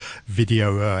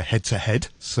video head-to-head.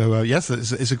 So, yes,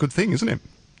 it's a good thing, isn't it?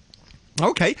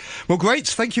 Okay, well, great.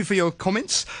 Thank you for your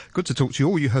comments. Good to talk to you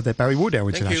all. You heard there Barry Wood, our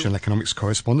international economics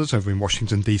correspondent over in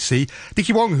Washington, D.C.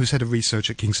 Dickie Wong, who's head of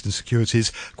research at Kingston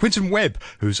Securities. Quinton Webb,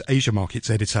 who's Asia Markets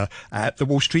editor at the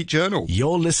Wall Street Journal.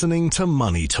 You're listening to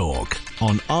Money Talk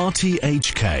on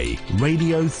RTHK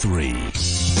Radio 3.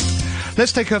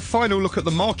 Let's take a final look at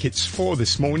the markets for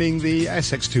this morning. The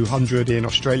ASX 200 in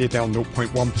Australia down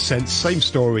 0.1%. Same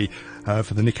story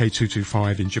for the Nikkei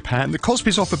 225 in Japan. The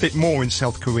Kospi's off a bit more in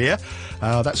South Korea.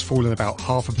 That's fallen about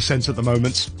 0.5% at the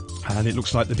moment. And it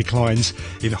looks like the declines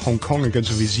in Hong Kong are going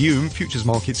to resume. Futures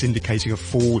markets indicating a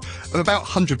fall of about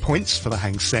 100 points for the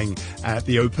Hang Seng at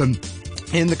the open.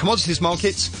 In the commodities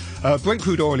markets, Brent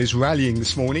crude oil is rallying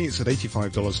this morning. It's at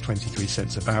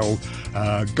 $85.23 a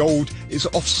barrel. Gold is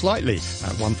off slightly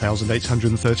at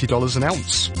 $1,830 an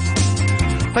ounce.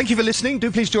 Thank you for listening.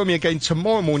 Do please join me again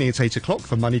tomorrow morning at 8 o'clock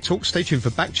for Money Talk. Stay tuned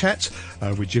for Backchat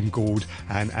with Jim Gould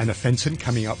and Anna Fenton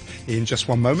coming up in just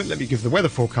one moment. Let me give the weather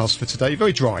forecast for today.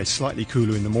 Very dry, slightly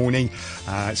cooler in the morning.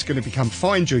 It's going to become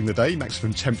fine during the day.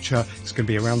 Maximum temperature is going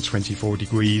to be around 24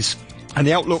 degrees. And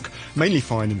the outlook, mainly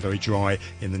fine and very dry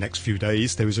in the next few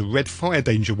days. There is a red fire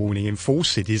danger warning in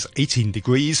force. It is 18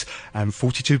 degrees and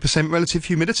 42% relative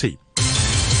humidity.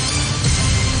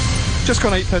 Just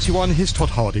gone 8:31, here's Todd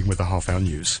Harding with the half-hour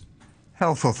news.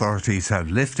 Health authorities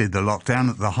have lifted the lockdown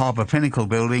at the Harbour Pinnacle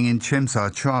building in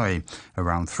Chimsar Chai.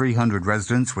 Around 300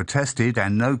 residents were tested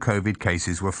and no COVID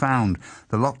cases were found.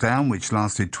 The lockdown, which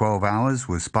lasted 12 hours,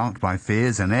 was sparked by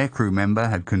fears an aircrew member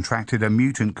had contracted a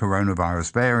mutant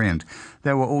coronavirus variant.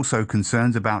 There were also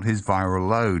concerns about his viral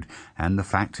load and the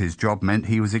fact his job meant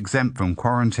he was exempt from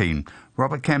quarantine.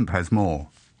 Robert Kemp has more.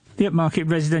 The upmarket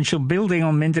residential building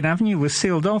on Minden Avenue was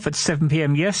sealed off at 7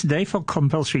 p.m. yesterday for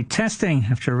compulsory testing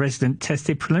after a resident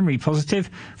tested preliminary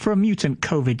positive for a mutant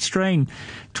COVID strain.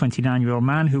 29-year-old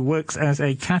man who works as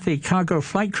a Cathay Cargo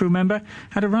flight crew member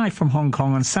had arrived from Hong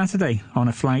Kong on Saturday on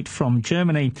a flight from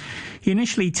Germany. He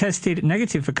initially tested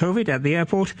negative for COVID at the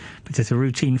airport, but at a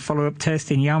routine follow-up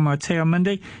test in Yau Ma Tei on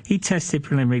Monday, he tested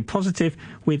preliminary positive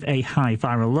with a high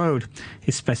viral load.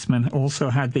 His specimen also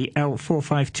had the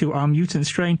L452R mutant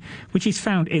strain, which is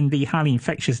found in the highly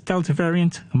infectious Delta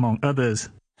variant, among others.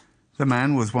 The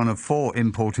man was one of 4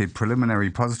 imported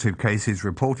preliminary positive cases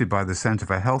reported by the Centre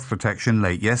for Health Protection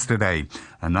late yesterday.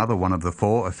 Another one of the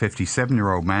 4, a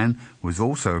 57-year-old man, was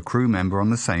also a crew member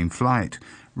on the same flight.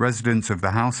 Residents of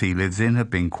the house he lives in have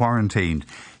been quarantined.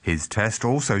 His test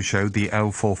also showed the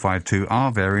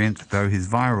L452R variant, though his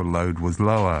viral load was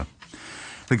lower.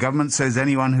 The government says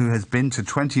anyone who has been to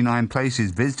 29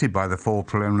 places visited by the 4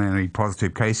 preliminary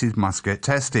positive cases must get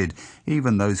tested,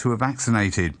 even those who are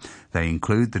vaccinated. They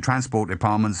include the Transport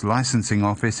Department's licensing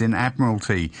office in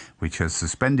Admiralty, which has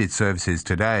suspended services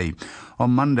today.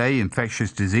 On Monday,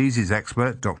 infectious diseases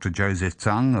expert Dr. Joseph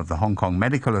Tsang of the Hong Kong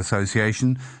Medical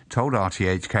Association told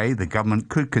RTHK the government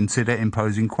could consider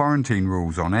imposing quarantine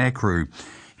rules on aircrew.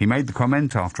 He made the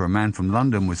comment after a man from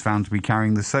London was found to be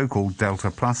carrying the so-called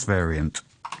Delta Plus variant.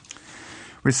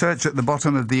 Research at the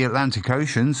bottom of the Atlantic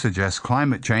Ocean suggests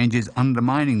climate change is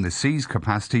undermining the sea's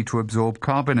capacity to absorb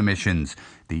carbon emissions.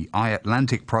 The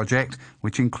iAtlantic project,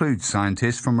 which includes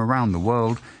scientists from around the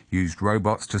world, used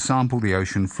robots to sample the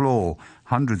ocean floor,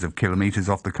 hundreds of kilometres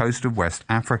off the coast of West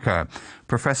Africa.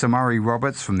 Professor Murray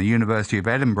Roberts from the University of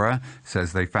Edinburgh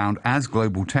says they found as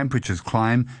global temperatures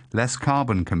climb, less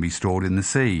carbon can be stored in the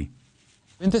sea.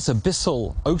 In this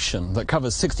abyssal ocean that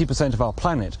covers 60% of our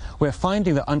planet, we're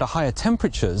finding that under higher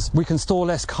temperatures, we can store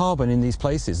less carbon in these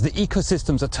places. The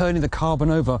ecosystems are turning the carbon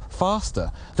over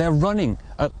faster. They're running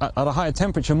at a higher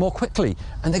temperature more quickly,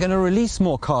 and they're going to release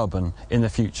more carbon in the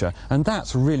future. And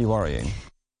that's really worrying.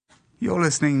 You're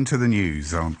listening to the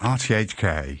news on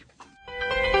RTHK.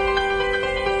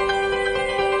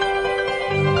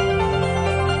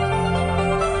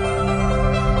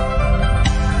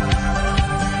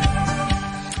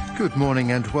 Good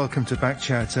morning and welcome to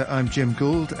Backchat. I'm Jim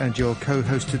Gould and your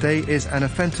co-host today is Anna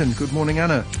Fenton. Good morning,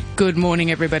 Anna. Good morning,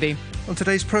 everybody. On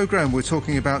today's programme, we're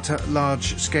talking about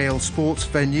large-scale sports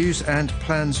venues and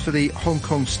plans for the Hong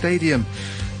Kong Stadium.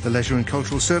 The Leisure and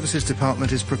Cultural Services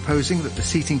Department is proposing that the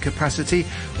seating capacity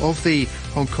of the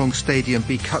Hong Kong Stadium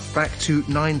be cut back to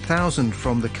 9,000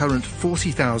 from the current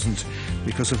 40,000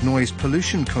 because of noise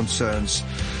pollution concerns.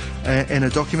 In a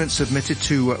document submitted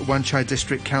to Wan Chai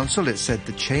District Council, it said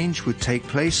the change would take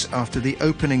place after the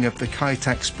opening of the Kai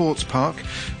Tak Sports Park,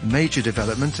 a major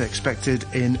development expected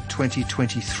in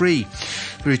 2023.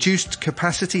 The reduced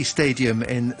capacity stadium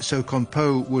in So Kon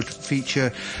Po would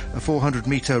feature a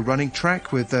 400-metre running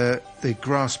track with the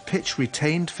grass pitch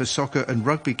retained for soccer and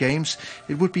rugby games,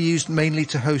 it would be used mainly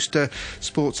to host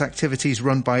sports activities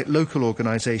run by local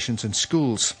organisations and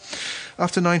schools.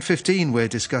 After 9:15, we're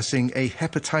discussing a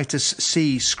hepatitis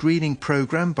C screening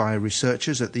programme by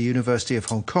researchers at the University of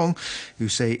Hong Kong, who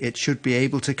say it should be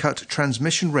able to cut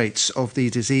transmission rates of the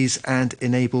disease and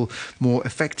enable more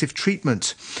effective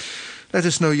treatment. Let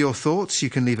us know your thoughts. You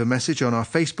can leave a message on our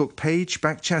Facebook page,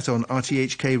 Backchat on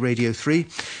RTHK Radio 3.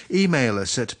 Email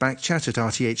us at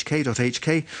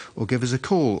backchat@rthk.hk or give us a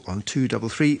call on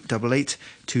 233 88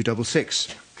 266.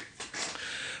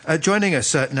 Joining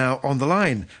us now on the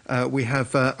line, we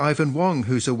have Ivan Wong,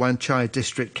 who's a Wan Chai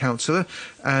District Councillor,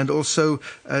 and also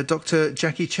Dr.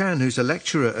 Jackie Chan, who's a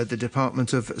lecturer at the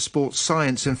Department of Sports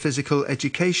Science and Physical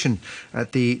Education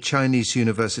at the Chinese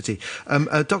University.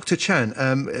 Dr. Chan,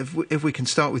 if we can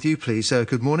start with you, please.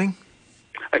 Good morning.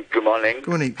 Good morning. Good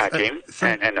morning. Jim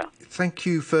and Anna. Thank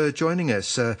you for joining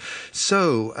us.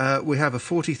 So we have a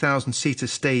 40,000-seater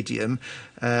stadium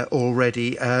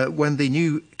already. When the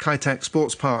new Kai Tak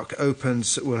Sports Park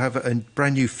opens, we'll have a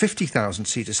brand new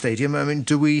 50,000-seater stadium. I mean,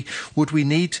 would we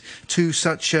need two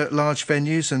such large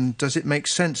venues, and does it make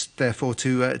sense, therefore,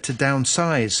 to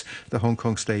downsize the Hong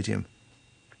Kong stadium?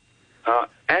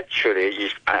 Actually,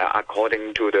 if,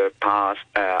 according to the past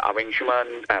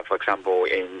arrangement, for example,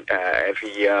 in every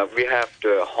year we have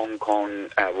the Hong Kong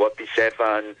Rugby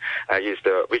 7,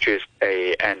 which is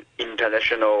an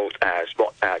international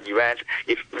sport event.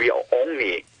 If we are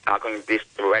only going this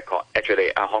record,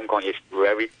 actually, Hong Kong is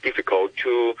very difficult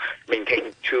to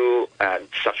maintain two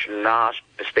such large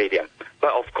stadium.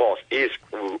 But of course, it is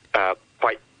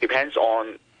quite depends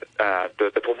on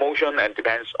the promotion, and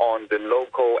depends on the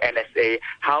local NSA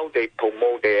how they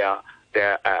promote their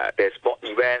sport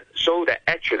event. So that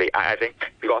actually, I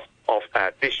think because of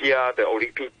this year the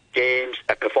Olympic Games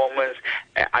performance,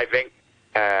 I think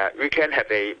we can have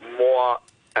a more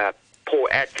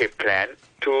proactive plan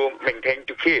to maintain,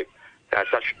 to keep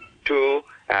such two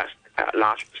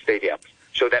large stadiums.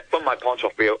 So that from my point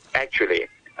of view, actually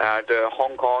the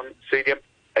Hong Kong stadium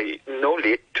no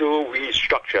need to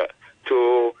restructure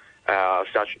to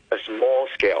such a small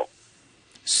scale.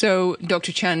 So,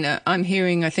 Dr. Chan, I'm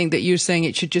hearing, I think, that you're saying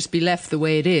it should just be left the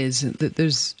way it is, that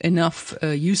there's enough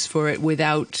use for it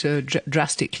without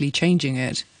drastically changing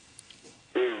it.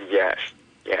 Yes.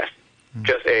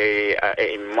 Just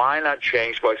a minor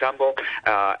change. For example,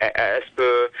 as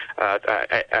per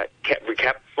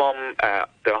recap from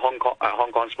the Hong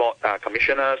Kong Sport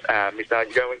Commissioners, Mr.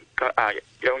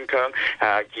 Yeung Keung,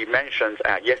 he mentioned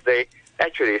yesterday.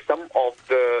 Actually, some of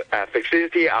the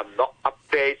facilities are not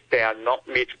updated, they are not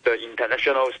meet the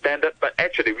international standard, but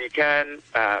actually we can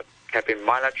have a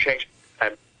minor change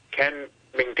and can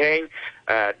maintain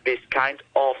this kind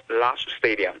of large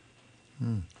stadium.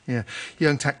 Yeah,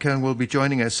 Yeung Tak Keung will be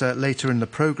joining us later in the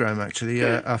programme, actually,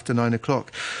 after 9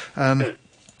 o'clock.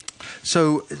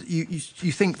 So you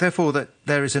think, therefore, that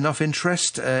there is enough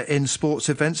interest in sports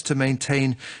events to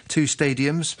maintain two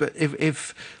stadiums, but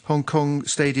if Hong Kong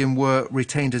Stadium were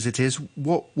retained as it is,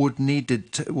 what would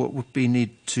be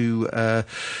needed to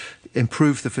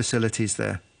improve the facilities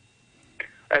there?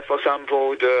 For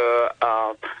example,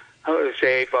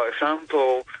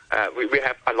 we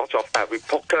have a lot of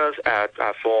reporters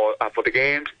for the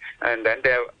games, and then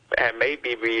there may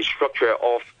be restructure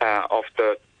of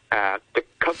the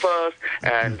covers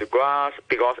and the grass,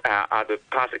 because the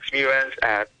past experience,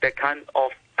 that kind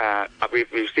of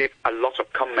we've received a lot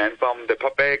of comment from the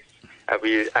public.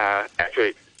 We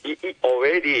actually it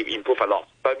already improved a lot,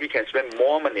 but we can spend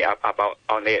more money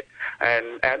on it.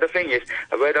 And the thing is,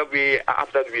 whether we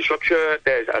after the restructure,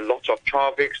 there's a lot of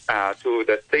traffic to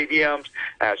the stadiums,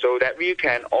 so that we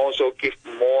can also give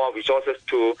more resources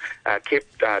to keep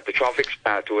the traffic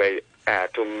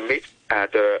to meet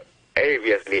the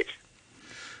area's needs.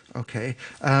 Okay.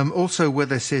 Also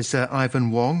with us is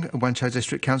Ivan Wong, Wan Chai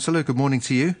District Councillor. Good morning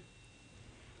to you.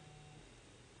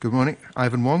 Good morning,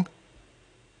 Ivan Wong.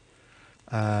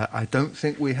 I don't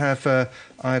think we have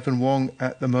Ivan Wong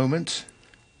at the moment.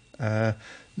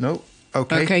 No.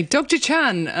 Okay, Dr.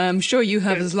 Chan, I'm sure you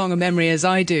have as long a memory as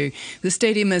I do. The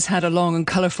stadium has had a long and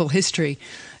colourful history.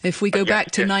 If we go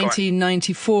back to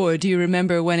 1994, do you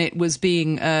remember when it was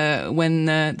being, when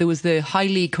there was the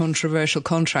highly controversial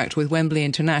contract with Wembley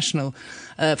International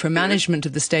for management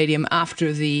of the stadium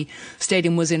after the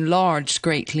stadium was enlarged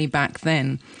greatly back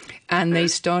then? And they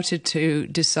started to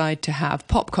decide to have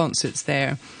pop concerts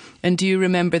there. And do you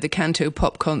remember the Canto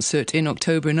pop concert in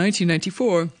October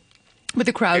 1994? Where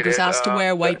the crowd was asked to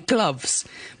wear white gloves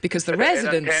because the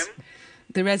residents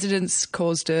the residents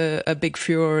caused a big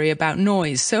fury about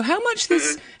noise. So how much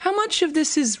of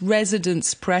this is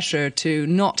residents' pressure to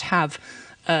not have,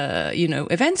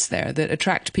 events there that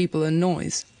attract people and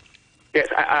noise? Yes,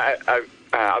 I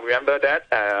remember that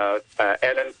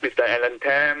Mr. Alan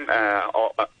Tam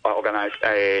organized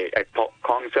a pop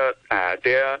concert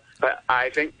there. But I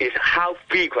think it's how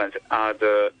frequent are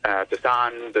the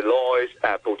sound, the noise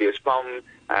produced from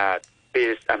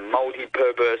this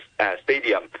multi-purpose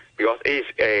stadium, because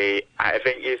I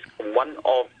think it's one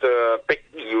of the big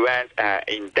events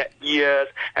in that years,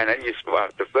 and then it's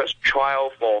the first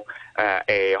trial for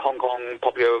a Hong Kong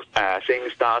popular singing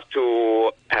stars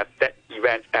to have that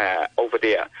event over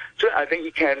there. So I think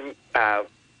we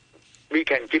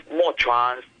can give more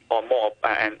chance or more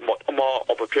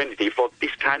opportunity for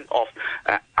this kind of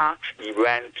arts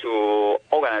event to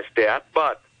organize there,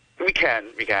 but we can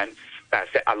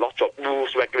set a lot of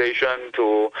rules, regulation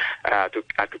to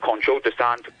control the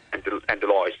sound and the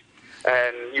noise.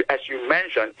 And as you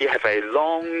mentioned, you have a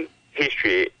long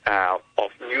history of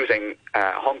using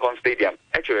Hong Kong Stadium.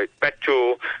 Actually, back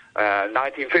to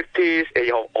 1950s,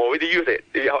 you already use it.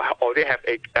 You already have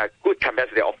a good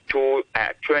capacity of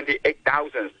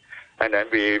 28,000, and then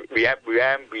we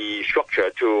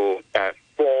restructured to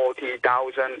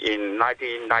 40,000 in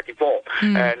 1994,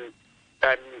 and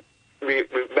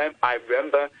I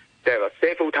remember there were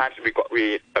several times we call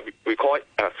it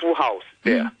a full house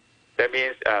there. That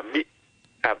means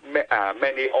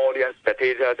many audience,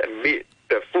 spectators, and meet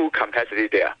the full capacity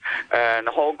there. And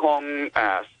Hong Kong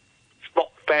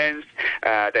sport fans,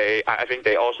 I think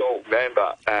they also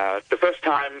remember the first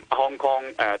time Hong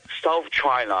Kong South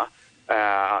China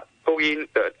go in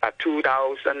the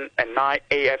 2009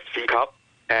 AFC Cup,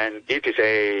 and it is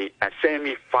a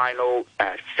semi-final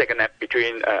second leg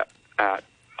between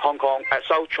Hong Kong,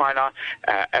 South China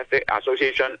Athletic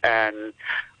Association and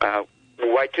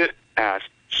United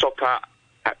Soccer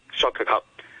Cup.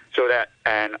 So that,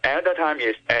 and another time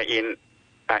is in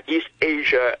East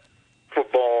Asia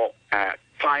football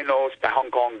finals that Hong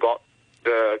Kong got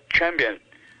the champion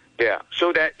there.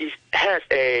 So that it has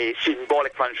a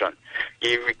symbolic function.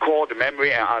 It records the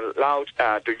memory and allows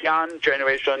the young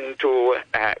generation to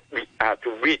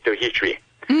read the history.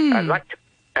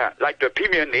 Like the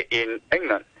Premier League in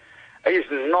England, it is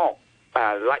not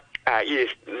it is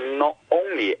not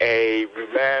only a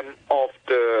revamp of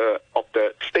the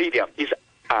stadium.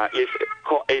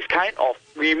 It's kind of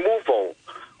removal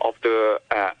of the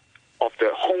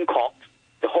home court,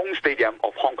 the home stadium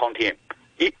of Hong Kong team.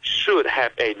 It should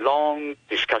have a long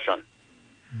discussion.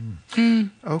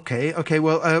 Okay.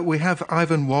 Well, we have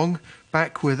Ivan Wong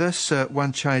back with us,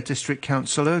 Wan Chai District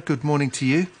Councillor. Good morning to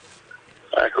you.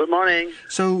 Good morning.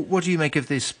 So what do you make of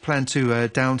this plan to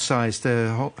downsize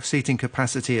the seating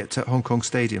capacity at Hong Kong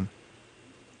Stadium?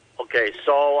 Okay,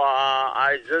 so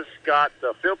I just got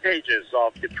a few pages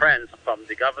of the plans from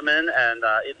the government, and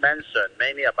it mentioned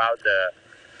mainly about the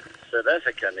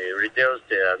significantly reduce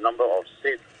the number of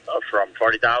seats from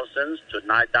 40,000 to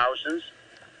 9,000.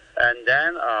 And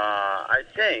then I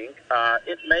think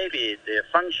it may be the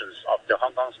functions of the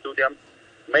Hong Kong Stadium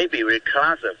may be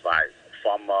reclassified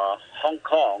from Hong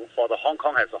Kong for the Hong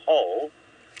Kong as a whole.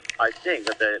 I think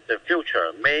that the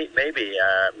future may be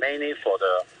mainly for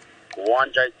the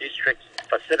Wan Chai district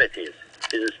facilities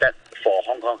instead for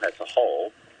Hong Kong as a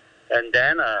whole. And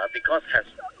then because as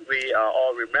we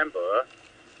all remember,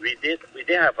 we did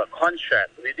have a contract.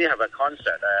 We did have a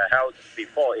concert held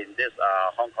before in this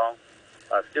Hong Kong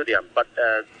stadium, but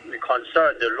we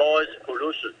concerned the noise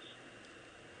pollutions,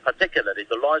 particularly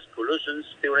the noise pollutions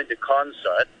during the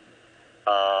concert.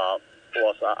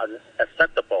 Was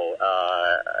unacceptable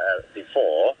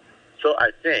before. So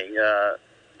I think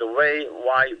the way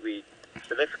why we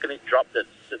significantly dropped the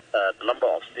number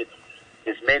of seats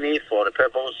is mainly for the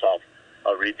purpose of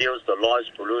reduce the noise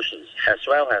pollutions, as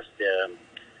well as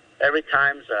every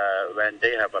time when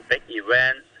they have a big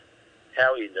event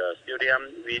held in the stadium,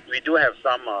 we do have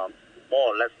some more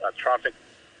or less traffic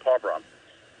problem,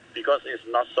 because it's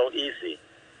not so easy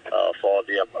for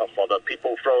the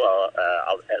people flow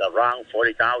at around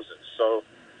 40,000. So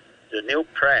the new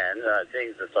plan, I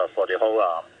think that for the whole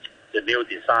the new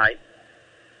design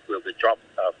will be dropped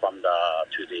from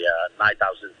to the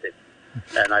 9,000 seats.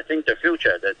 And I think the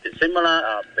future, the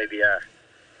similar maybe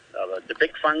the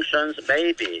big functions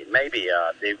maybe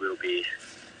they will be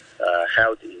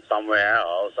held in somewhere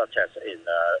else, such as in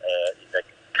the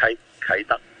Kai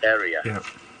Tak area. Yeah.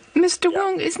 Mr.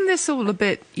 Wong, isn't this all a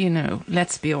bit,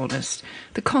 let's be honest.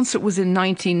 The concert was in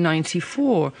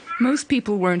 1994. Most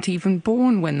people weren't even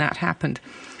born when that happened.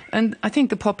 And I think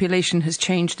the population has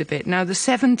changed a bit. Now, the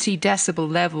 70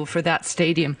 decibel level for that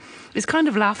stadium is kind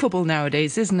of laughable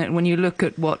nowadays, isn't it, when you look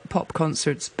at what pop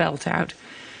concerts belt out?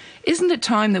 Isn't it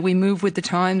time that we move with the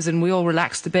times and we all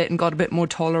relaxed a bit and got a bit more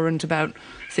tolerant about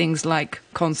things like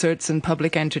concerts and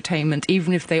public entertainment,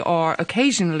 even if they are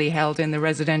occasionally held in the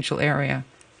residential area?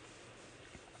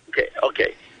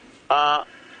 Okay.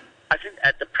 I think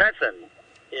at the present,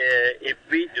 if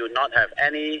we do not have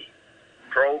any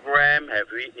program,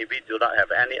 if we do not have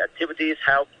any activities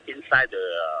held inside the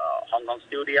Hong Kong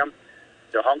Stadium,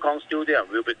 the Hong Kong Stadium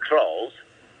will be closed,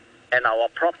 and our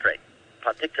property,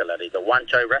 particularly the Wan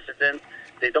Chai residents,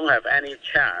 they don't have any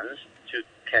chance to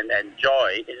can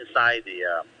enjoy inside the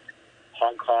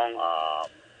Hong Kong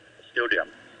Stadium.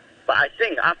 But I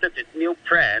think after the new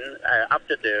plan,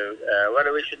 after the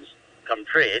renovations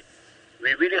complete,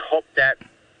 we really hope that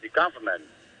the government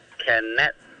can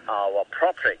let our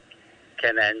property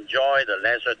can enjoy the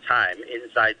leisure time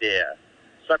inside there,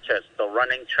 such as the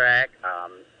running track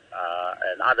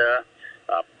and other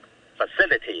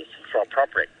facilities for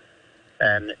property.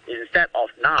 And instead of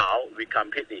now, we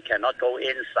completely cannot go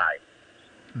inside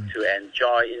to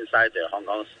enjoy inside the Hong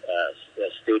Kong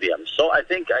stadium. So I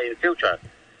think in future,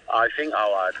 I think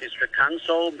our district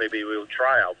council maybe will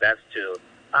try our best to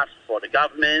ask for the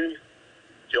government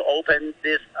to open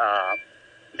this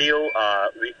new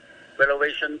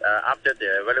renovation after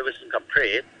the renovation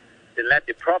complete, to let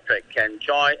the public can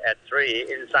enjoy at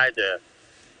 3 inside the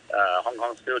Hong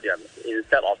Kong Stadium.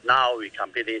 Instead of now, we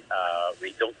completely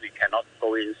we cannot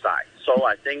go inside. So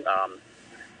I think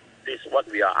this is what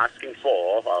we are asking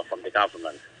for from the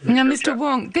government. Now, Mr.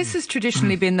 Wong, this has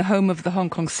traditionally been the home of the Hong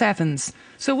Kong Sevens.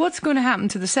 So what's going to happen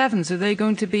to the Sevens? Are they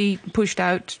going to be pushed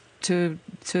out to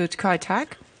Kai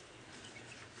Tak?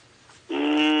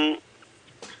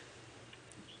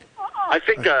 I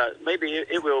think maybe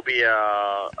it will be.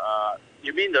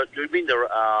 You mean the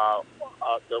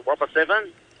Rubber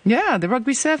Seven? Yeah, the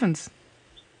Rugby Sevens.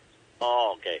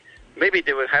 Oh, okay. Maybe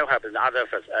they will have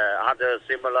other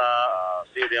similar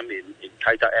stadium in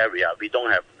Kai Tak area. We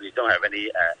don't have any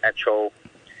actual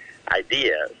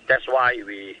idea. That's why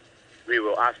we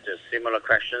will ask the similar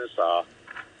questions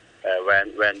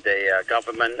when the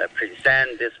government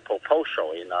present this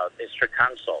proposal in our district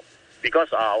council. Because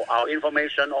our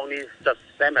information only just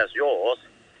same as yours,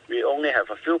 we only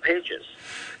have a few pages,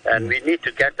 and we need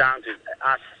to get down to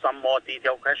ask some more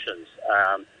detailed questions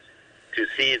to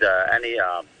see any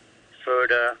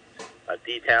further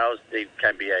details that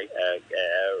can be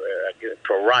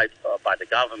provided by the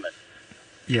government.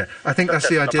 Yeah, I think that's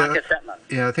the idea.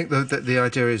 Yeah, I think the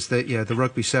idea is that the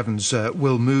Rugby Sevens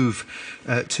will move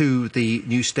to the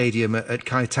new stadium at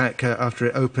Kai Tak after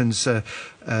it opens,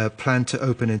 planned to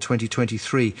open in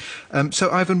 2023. So,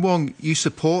 Ivan Wong, you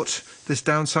support this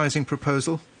downsizing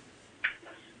proposal?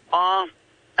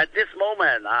 At this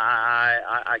moment,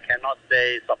 I cannot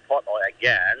say support or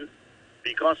against,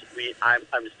 because I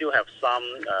still have some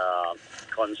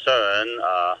concern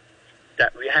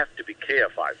that we have to be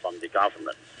clarified from the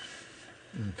government.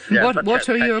 Yeah, what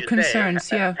are your concerns?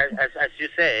 Say, as you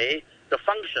say, the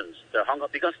functions, the Hong Kong,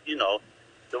 because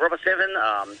the Rubber Seven,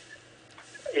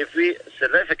 if we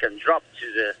significant drop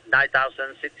to the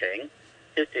 9,000 sitting,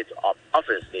 it is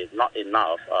obviously not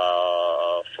enough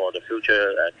for the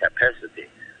future capacity.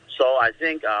 So I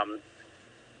think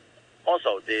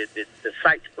also the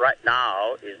site right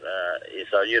now is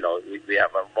we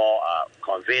have a more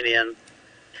convenient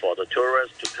for the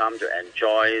tourists to come to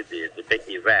enjoy the big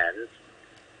events.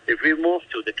 If we move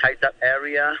to the Kai Tak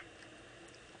area,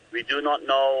 we do not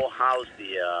know how's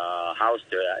the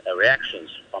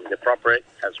reactions from the public,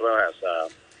 as well as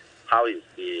how is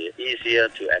the easier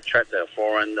to attract the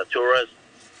foreign tourists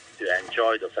to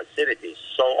enjoy the facilities.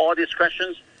 So all these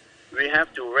questions, we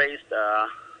have to raise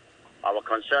our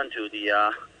concern to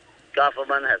the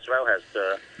government, as well as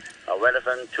the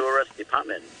relevant tourist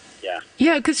department.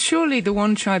 Yeah, because surely the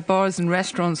Wan Chai bars and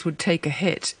restaurants would take a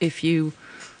hit if you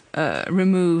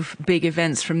remove big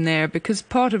events from there, because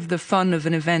part of the fun of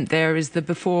an event there is the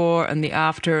before and the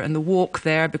after and the walk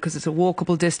there, because it's a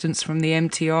walkable distance from the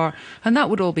MTR, and that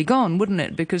would all be gone, wouldn't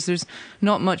it? Because there's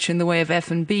not much in the way of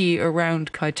F&B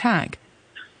around Kai Tak.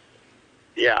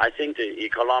 Yeah, I think the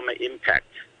economic impact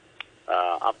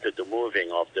after the moving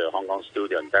of the Hong Kong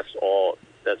Stadium, that's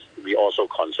we also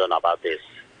concerned about this.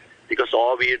 Because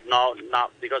all we know now,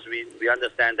 because we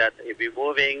understand that if we're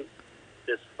moving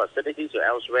this facility to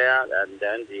elsewhere, and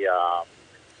then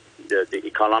the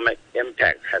economic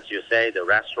impact, as you say, the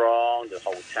restaurant, the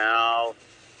hotel,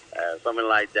 something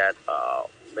like that,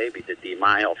 maybe the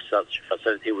demand of such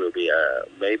facility will be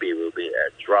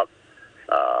drop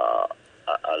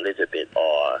a little bit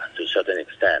or to a certain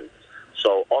extent.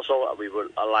 So also we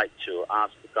would like to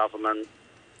ask the government,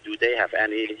 do they have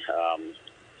any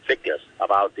figures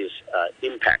about this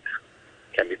impact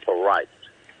can be provided?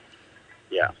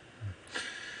 Yeah.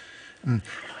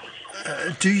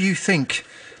 Do you think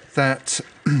that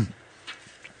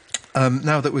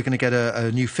now that we're going to get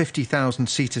a new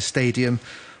 50,000-seater stadium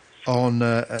on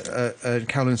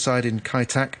Kowloon side in Kai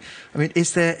Tak, I mean,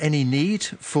 is there any need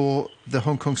for the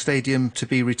Hong Kong Stadium to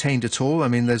be retained at all? I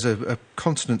mean, there's a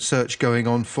constant search going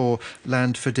on for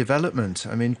land for development.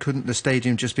 I mean, couldn't the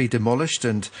stadium just be demolished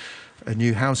and a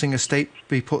new housing estate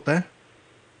be put there?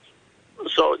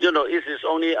 So, it is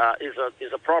only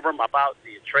is a problem about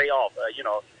the trade-off,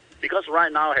 because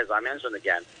right now, as I mentioned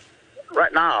again,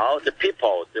 right now the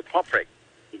people, the public,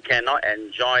 cannot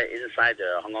enjoy inside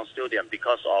the Hong Kong Stadium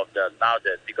because of the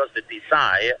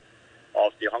design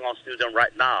of the Hong Kong Stadium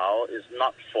right now is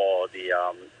not for the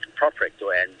public to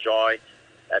enjoy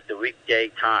at the weekday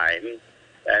time,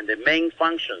 and the main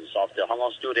functions of the Hong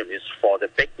Kong Stadium is for the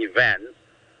big events,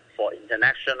 for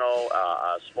international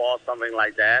sports, something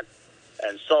like that.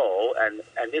 And so, and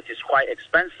it is quite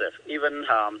expensive. Even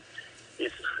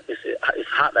it's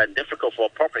hard and difficult for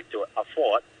public to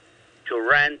afford to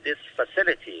rent this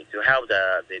facility to have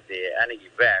the any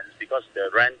events, because the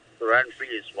rent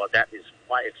fees for that is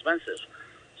quite expensive.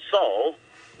 So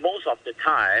most of the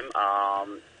time,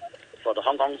 for the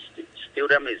Hong Kong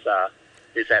Stadium is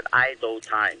at idle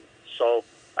time. So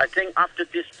I think after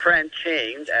this plan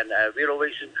change and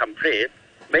renovation complete,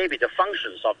 maybe the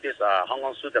functions of this Hong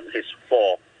Kong Stadium is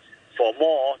for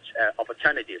more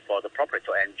opportunity for the public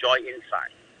to enjoy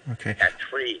inside. Okay. And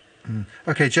free.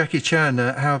 Okay, Jackie Chan,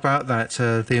 how about that,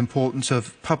 the importance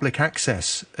of public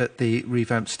access at the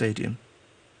revamped stadium?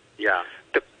 Yeah.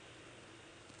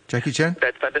 Jackie Chan?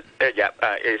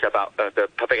 It's about the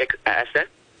public access.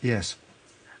 Yes.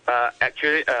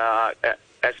 Actually,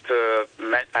 as per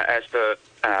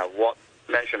what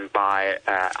mentioned by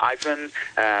Ivan,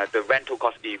 the rental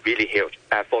cost is really huge.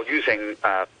 For using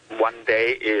one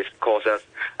day is cost us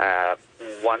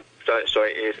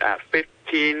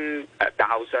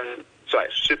 15,000. Sorry,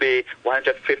 should be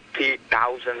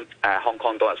 150,000 Hong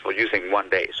Kong dollars for using one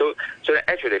day. So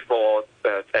actually for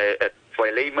a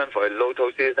layman, for a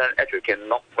local citizen, actually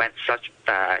cannot rent such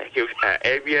huge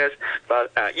areas.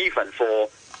 But even for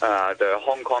the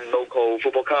Hong Kong local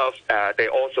football clubs, they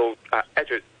also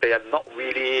actually they are not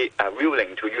really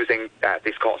willing to using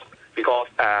this cost because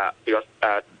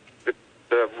the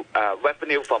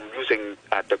revenue from using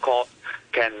the cost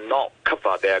cannot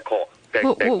cover their cost.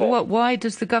 Why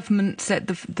does the government set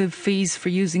the fees for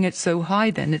using it so high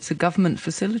then? It's a government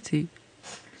facility.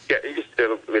 Yeah, it's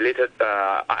related,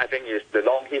 I think it's the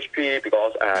long history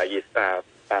because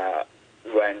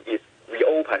when it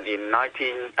reopened in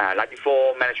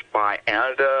 1994, managed by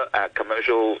another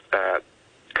commercial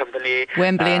company.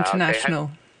 Wembley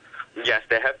International.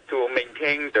 They have to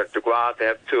maintain the grass, they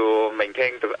have to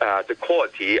maintain the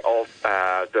quality of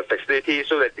the facility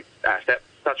so that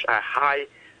such a high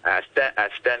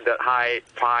standard high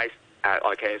price,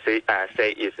 or can say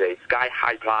is a sky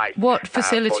high price. What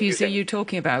facilities are you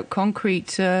talking about? Concrete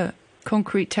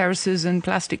terraces and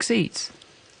plastic seats,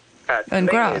 and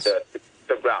grass.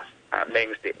 The grass,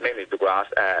 mainly the grass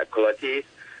quality,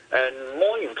 and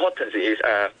more important is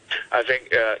I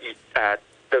think the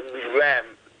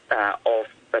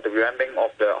revamping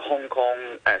of the Hong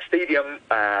Kong stadium.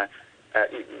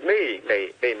 It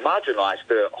may marginalize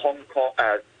the Hong Kong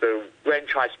the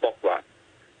franchise sport ground.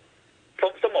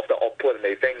 Some of the opponents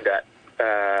may think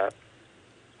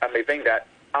that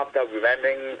after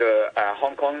revamping the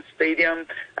Hong Kong stadium,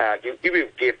 it will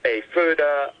give a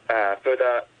further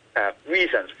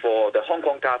reasons for the Hong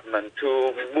Kong government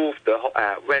to remove the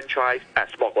franchise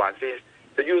sport ground, since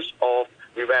the use of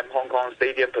revamped Hong Kong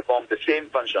stadium performs the same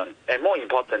function, and more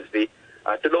importantly,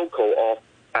 the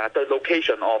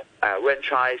location of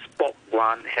franchise sport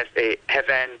ground has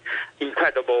an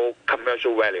incredible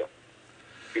commercial value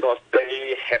because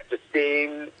they have the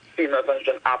similar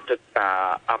function after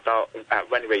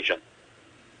renovation.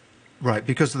 Right,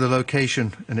 because of the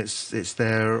location, and it's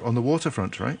there on the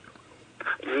waterfront, right?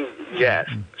 Yes.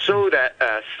 So that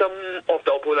some of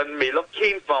the opponents may not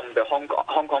came from the Hong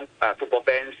Kong football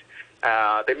fans.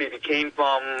 They maybe came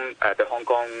from the Hong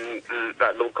Kong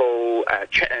local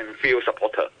track and field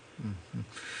supporter. Mm-hmm.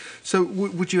 So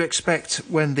would you expect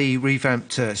when the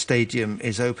revamped stadium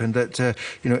is open that,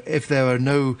 if there are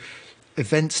no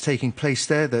events taking place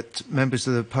there, that members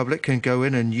of the public can go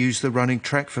in and use the running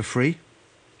track for free?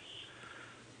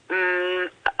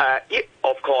 It,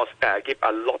 of course, give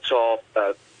a lot of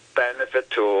benefit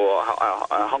to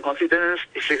Hong Kong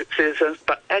citizens,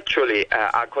 but actually,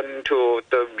 according to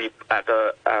the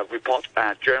report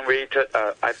generated,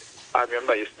 I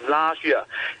remember it's last year.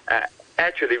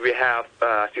 Actually, we have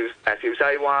Siu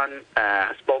Sai Wan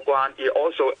Sport Guan,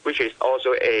 which is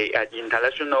also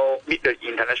meet the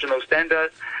international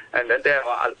standard, and then there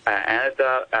are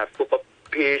another football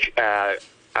pitch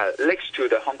next to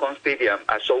the Hong Kong Stadium,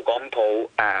 So Gong Po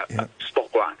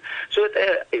Sport Guan. So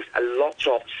there is a lot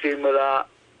of similar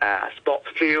sport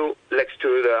field next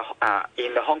to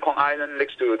in the Hong Kong Island,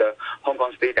 next to the Hong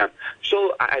Kong Stadium.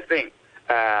 So I think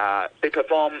they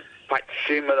perform quite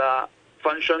similar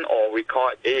function, or we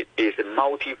call it is a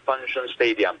multi-function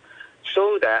stadium,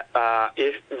 so that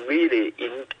it really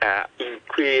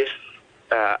increase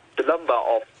the number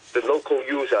of the local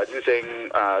users using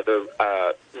the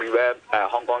revamped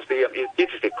Hong Kong Stadium. It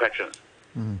is the question.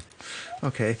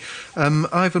 Okay.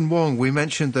 Ivan Wong, we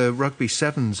mentioned the Rugby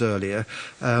Sevens earlier.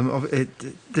 It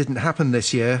didn't happen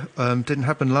this year, didn't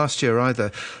happen last year either.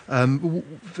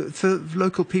 For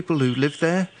local people who live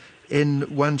there in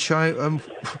Wan Chai,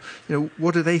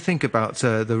 what do they think about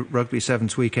the Rugby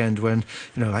Sevens weekend when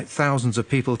like thousands of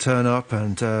people turn up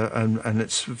and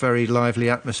it's a very lively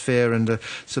atmosphere and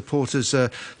supporters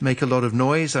make a lot of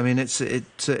noise? I mean, it's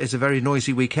a very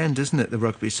noisy weekend, isn't it? The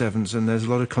Rugby Sevens, and there's a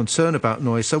lot of concern about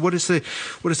noise. So what is the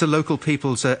local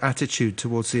people's attitude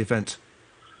towards the event?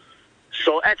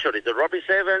 So actually, the Rugby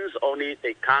Sevens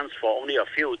they count for only a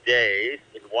few days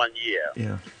in 1 year.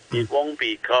 Yeah. It won't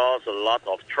be cause a lot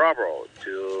of trouble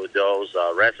to those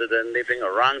residents living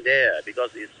around there,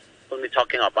 because it's only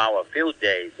talking about a few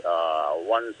days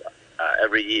once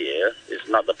every year. It's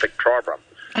not a big problem.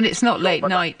 And it's not late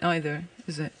night either,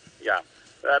 is it? Yeah.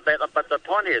 But the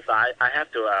point is, I have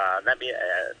to let me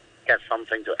get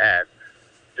something to add.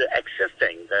 The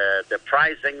existing, the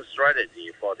pricing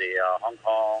strategy for the Hong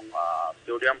Kong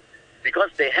stadium,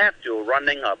 because they have to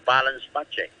running a balanced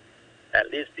budget. At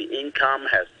least the income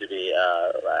has to be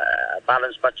a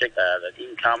balanced budget. The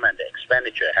income and the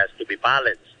expenditure has to be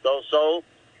balanced. So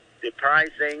the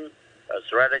pricing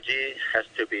strategy has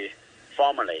to be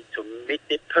formulated to meet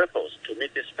this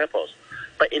purpose.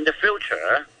 But in the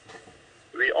future,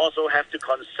 we also have to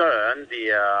concern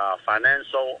the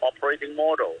financial operating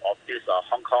model of this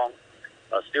Hong Kong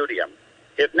stadium.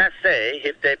 If let's say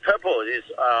the purpose is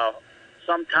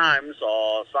sometimes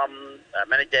or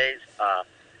many days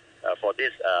for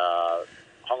this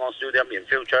Hong Kong stadium in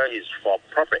future is for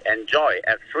profit enjoy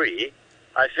at free,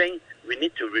 I think we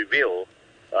need to review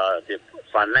the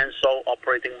financial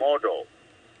operating model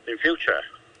in future.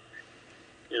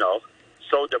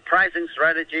 So the pricing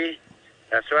strategy,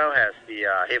 as well as the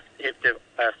if the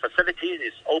facility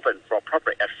is open for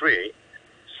profit at free,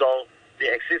 so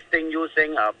the existing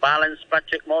using a balanced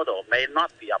budget model may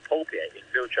not be appropriate in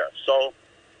future. So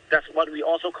that's what we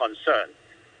also concern.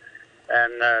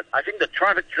 And I think the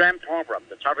traffic jam problem,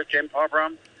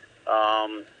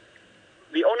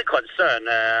 we only concern,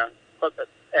 but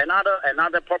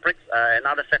another public,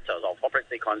 another sectors of public,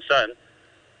 they concern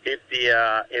if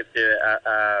the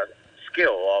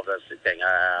scale of the thing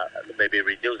maybe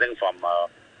reducing from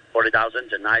 40,000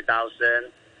 to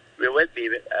 9,000, will it be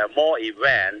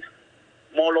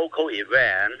more local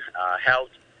event held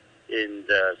in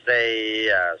the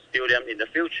stadium in the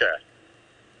future?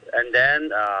 And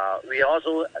then we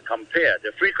also compare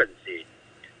the frequency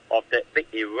of the big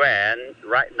event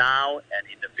right now and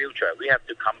in the future. We have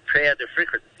to compare the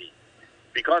frequency,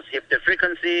 because if the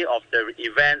frequency of the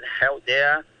event held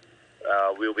there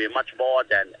will be much more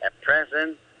than at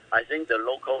present, I think the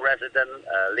local resident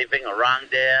living around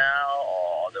there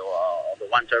or the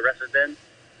Wan Chai resident,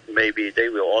 maybe they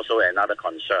will also another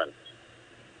concern.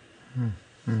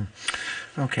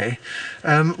 Okay.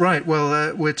 Right,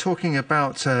 well, we're talking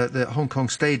about the Hong Kong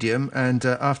Stadium, and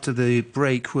after the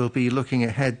break we'll be looking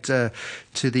ahead to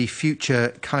the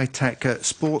future Kai Tak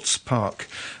Sports Park.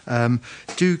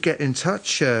 Do get in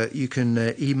touch. You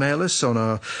can email us on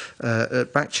our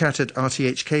backchat at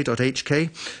rthk.hk.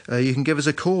 You can give us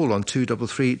a call on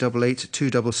 233 88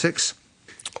 266.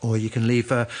 Or you can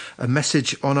leave a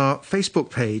message on our Facebook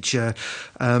page.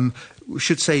 We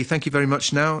should say thank you very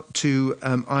much now to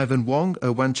Ivan Wong,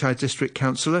 a Wan Chai District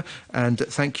Councillor, and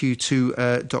thank you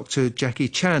to Dr. Jackie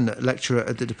Chan, lecturer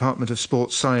at the Department of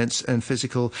Sports Science and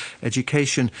Physical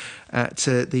Education at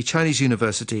the Chinese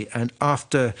University. And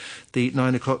after the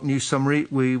 9 o'clock news summary,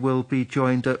 we will be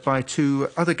joined by two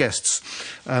other guests.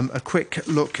 A quick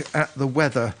look at the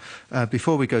weather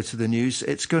before we go to the news.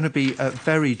 It's going to be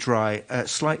very dry,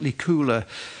 slightly cooler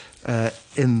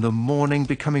in the morning,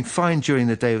 becoming fine during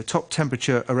the day, with top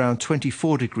temperature around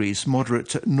 24 degrees,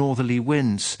 moderate northerly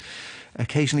winds.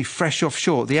 occasionally fresh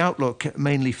offshore. The outlook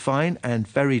mainly fine and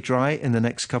very dry in the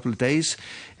next couple of days.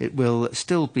 It will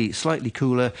still be slightly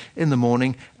cooler in the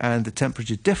morning, and the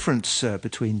temperature difference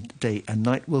between day and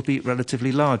night will be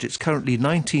relatively large. It's currently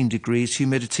 19 degrees,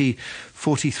 humidity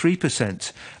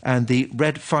 43%, and the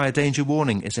red fire danger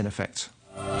warning is in effect.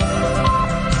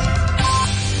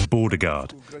 Border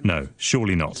guard. No,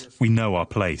 surely not. We know our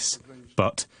place.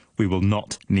 But we will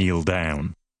not kneel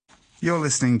down. You're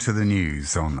listening to the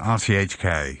news on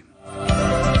RTHK.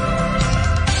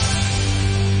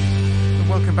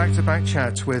 Welcome back to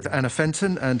Backchat with Anna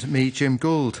Fenton and me, Jim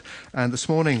Gould. And this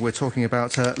morning we're talking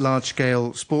about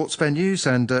large-scale sports venues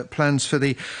and plans for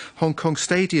the Hong Kong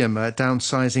Stadium,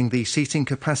 downsizing the seating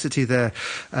capacity there.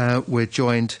 We're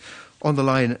joined on the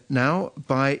line now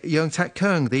by Yeung Tak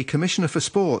Keung, the Commissioner for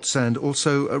Sports, and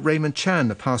also Raymond Chan,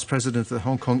 the past president of the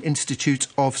Hong Kong Institute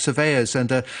of Surveyors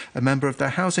and a member of the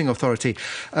Housing Authority.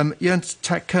 Yeung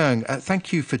Tak Keung,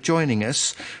 thank you for joining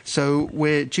us. So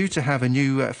we're due to have a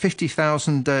new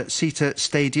 50,000-seater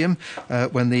stadium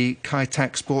when the Kai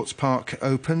Tak Sports Park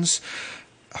opens.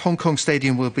 Hong Kong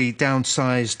Stadium will be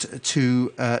downsized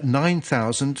to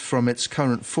 9,000 from its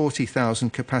current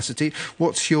 40,000 capacity.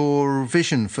 What's your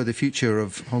vision for the future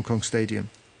of Hong Kong Stadium?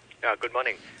 Good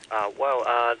morning.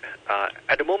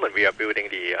 At the moment we are building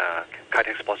the Kai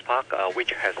Tak Sports Park,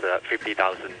 which has a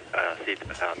 50,000 seat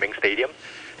main stadium.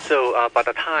 So by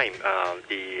the time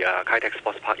the Kai Tak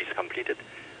Sports Park is completed,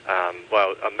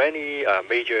 many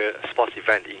major sports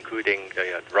events, including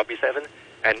the Rugby 7,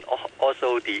 and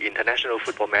also the international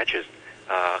football matches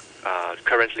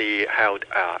currently held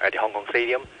at the Hong Kong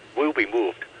Stadium will be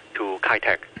moved to Kai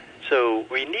Tak. So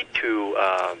we need to,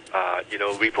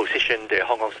 reposition the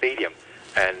Hong Kong Stadium,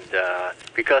 and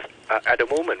because at the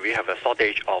moment we have a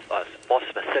shortage of sports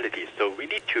facilities, so we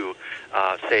need to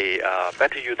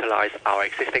better utilize our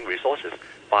existing resources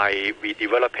by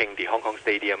redeveloping the Hong Kong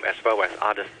Stadium as well as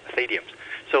other stadiums.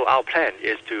 So our plan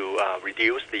is to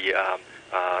reduce the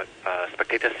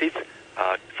spectator seats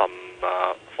from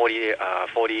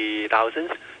 40,000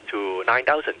 to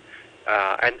 9,000.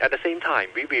 And at the same time,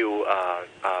 we will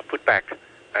put back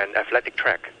an athletic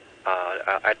track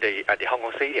at the Hong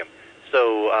Kong Stadium.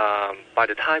 So by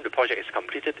the time the project is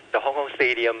completed, the Hong Kong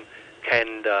Stadium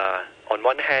can, on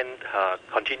one hand,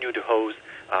 continue to host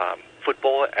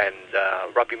football and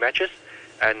rugby matches,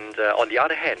 and on the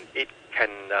other hand, it can,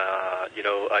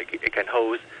 it can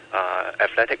host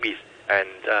athletic meets and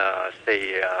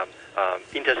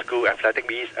inter-school athletic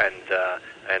meets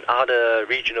and other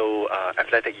regional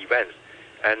athletic events.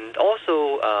 And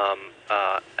also,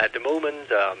 at the moment,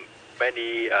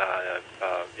 many,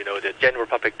 the general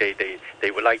public,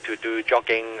 they would like to do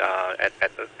jogging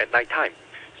at night time.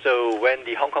 So when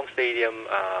the Hong Kong Stadium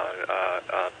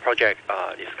project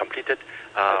is completed,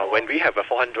 when we have a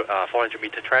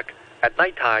 400-meter track, at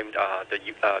night time,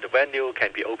 the venue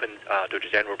can be opened to the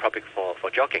general public for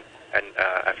jogging and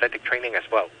athletic training as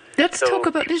well. Let's talk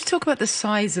about the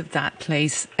size of that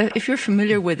place. If you're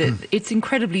familiar with it, it's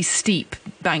incredibly steep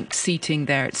banked seating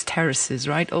there. It's terraces,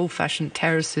 right? Old-fashioned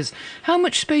terraces. How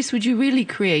much space would you really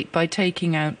create by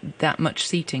taking out that much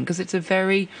seating? Because it's a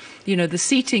very, the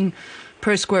seating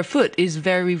per square foot is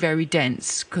very, very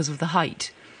dense because of the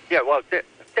height. Yeah, well, there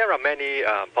are many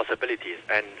possibilities,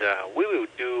 and we will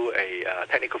do a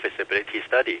technical feasibility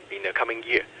study in the coming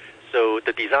year. So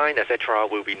the design, etc.,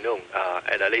 will be known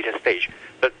at a later stage.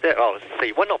 But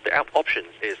one of the options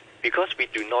is, because we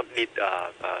do not need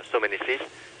so many seats,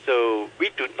 so we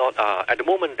do not, at the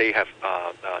moment they have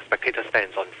spectator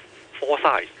stands on 4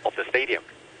 sides of the stadium.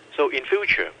 So in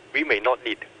future, we may not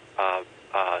need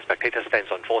spectator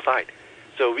stands on 4 sides.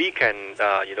 So we can,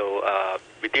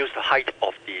 reduce the height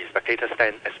of the spectator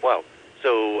stand as well.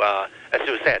 So as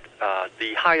you said,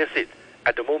 the higher seat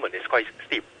at the moment is quite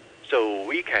steep. So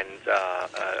we can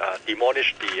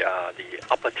demolish the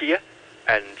upper tier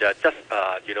and just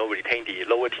retain the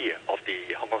lower tier of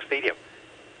the Hong Kong Stadium.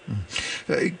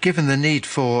 Given the need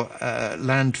for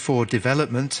land for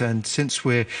development, and since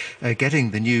we're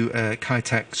getting the new Kai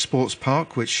Tak Sports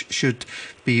Park, which should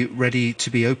be ready to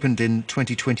be opened in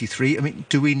 2023, I mean,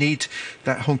 do we need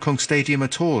that Hong Kong Stadium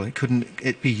at all? Couldn't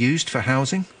it be used for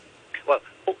housing? Well,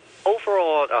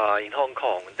 overall in Hong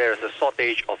Kong, there is a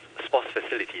shortage of sports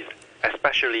facilities,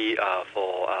 especially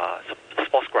for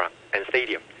sports ground and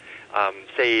stadium.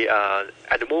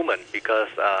 At the moment, because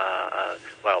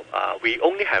we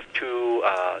only have 2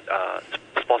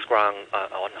 sports ground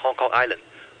on Hong Kong Island.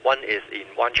 One is in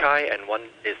Wan Chai and one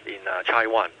is in Chai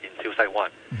Wan, in Siu Sai Wan.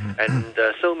 Mm-hmm. And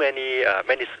so many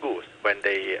schools, when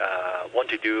they want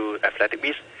to do athletic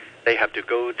meets, they have to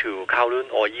go to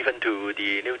Kowloon or even to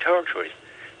the New Territories.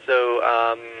 So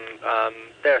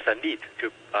there's a need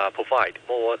to provide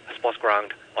more sports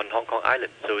ground on Hong Kong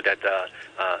Island so that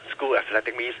school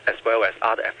athletic meets as well as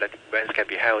other athletic events can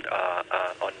be held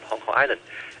on Hong Kong Island.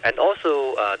 And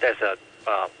also there's a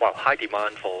high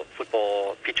demand for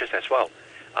football pitches as well.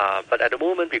 But at the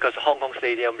moment, because Hong Kong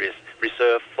Stadium is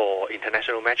reserved for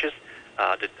international matches,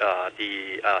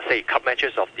 say cup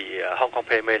matches of the Hong Kong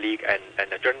Premier League and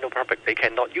the general public, they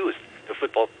cannot use the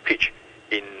football pitch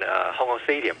in Hong Kong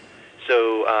Stadium.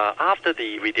 So after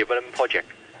the redevelopment project,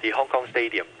 the Hong Kong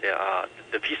Stadium,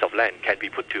 the piece of land can be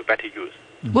put to better use.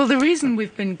 Well, the reason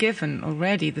we've been given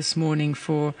already this morning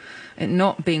for it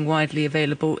not being widely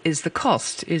available is the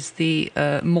cost, is the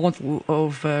model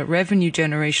of revenue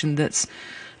generation that's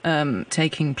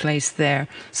taking place there.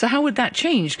 So how would that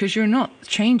change? Because you're not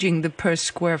changing the per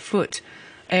square foot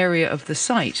area of the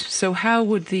site. So how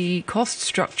would the cost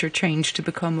structure change to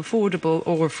become affordable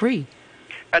or free?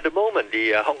 At the moment,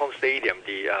 the Hong Kong Stadium,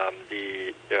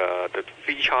 the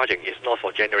fee charging is not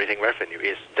for generating revenue.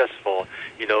 It's just for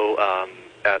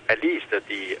at least the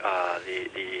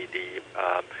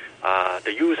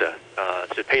user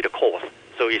to pay the cost.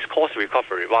 So it's cost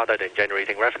recovery rather than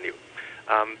generating revenue.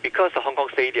 Because the Hong Kong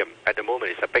Stadium at the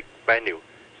moment is a big venue,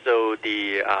 so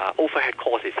the overhead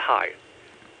cost is high.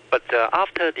 But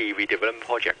after the redevelopment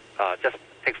project, just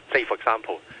say for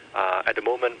example, at the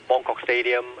moment, Bangkok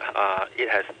Stadium, it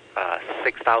has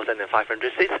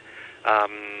 6,500 seats.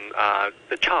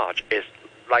 The charge is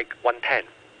like 1/10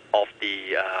 of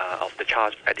the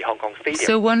charge at the Hong Kong Stadium.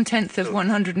 So 1/10 of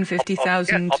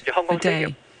 150,000 of the Hong Kong a day.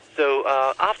 Stadium. So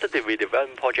after the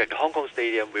redevelopment project, the Hong Kong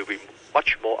Stadium will be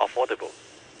much more affordable.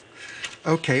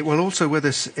 OK, well, also with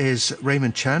us is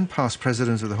Raymond Chan, past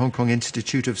president of the Hong Kong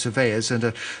Institute of Surveyors and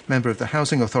a member of the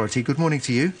Housing Authority. Good morning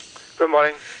to you. Good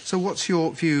morning. So what's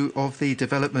your view of the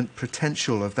development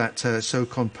potential of that So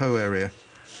Kon Po area?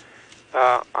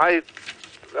 I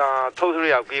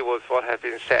totally agree with what has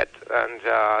been said. And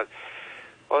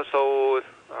also,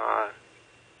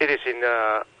 it is in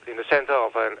the center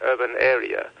of an urban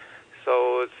area.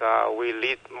 So we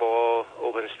need more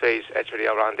open space actually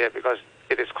around there because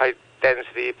it is quite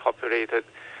densely populated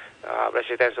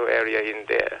residential area in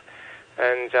there.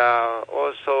 And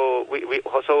also,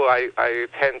 I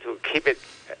tend to keep it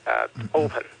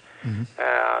open. Mm-hmm.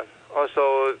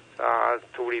 Also,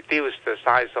 to reduce the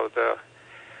size of the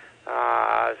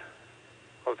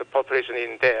population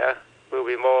in there will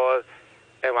be more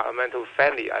environmental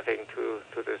friendly, I think, to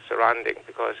the surrounding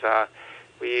because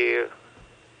we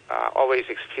always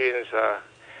experience a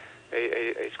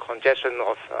congestion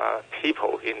of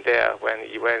people in there when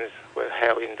events were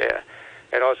held in there,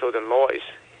 and also the noise.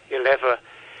 It never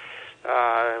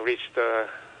reached the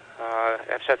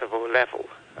acceptable level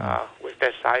with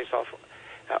that size of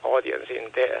audience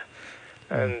in there.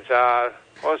 And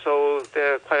also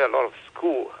there are quite a lot of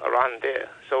schools around there.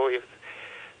 So if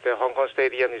the Hong Kong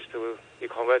Stadium is to be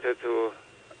converted to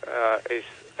is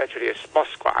actually a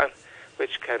sports ground,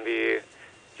 which can be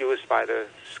used by the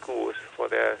schools for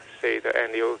their, say, the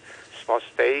annual sports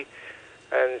day,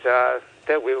 and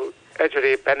that will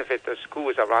actually benefit the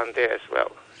schools around there as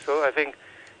well. So I think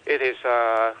it is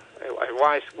a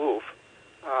wise move.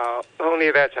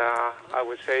 Only that I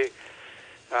would say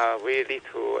we need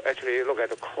to actually look at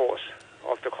the cost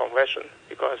of the conversion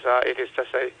because it is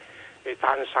just a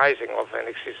downsizing of an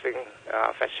existing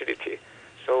facility.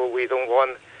 So we don't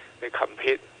want a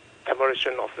complete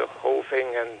demolition of the whole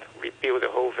thing and rebuild the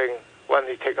whole thing. One,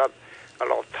 it takes up a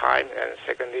lot of time, and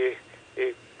secondly,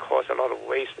 it causes a lot of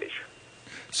wastage.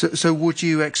 So would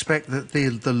you expect that the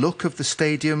look of the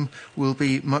stadium will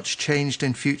be much changed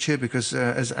in future? Because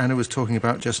as Anna was talking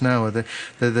about just now,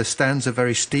 the stands are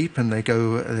very steep and they're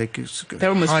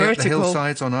almost high vertical up the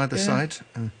hillsides on either side.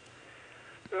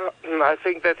 I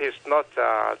think that is not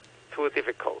too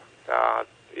difficult.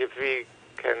 If we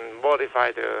can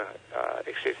modify the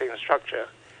existing structure,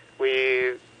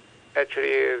 we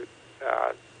actually,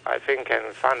 I think,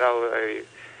 can find out a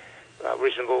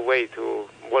reasonable way to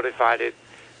modify it.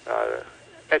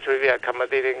 Actually, we are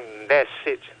accommodating less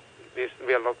seats.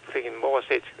 We are not putting in more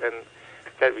seats, and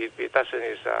that reduction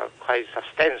is quite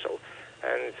substantial.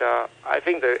 And I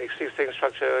think the existing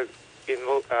structure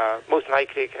most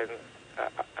likely can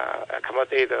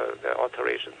accommodate the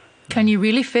alteration. Can you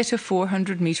really fit a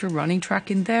 400-meter running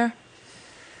track in there?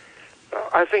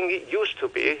 I think it used to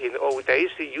be, in the old days,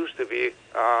 it used to be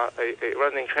a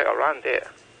running track around there.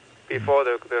 Before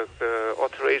the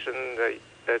alteration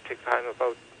that took time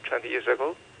about 20 years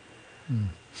ago.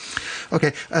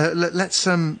 OK, let's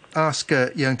ask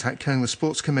Yeung Tak Keung, the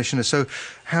Sports Commissioner. So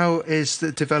how is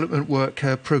the development work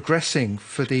progressing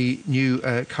for the new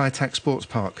Kai Tak Sports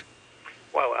Park?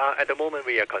 Well, at the moment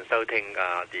we are consulting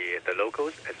the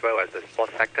locals as well as the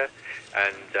sports sector,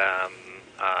 and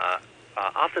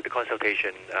after the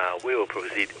consultation, we will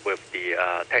proceed with the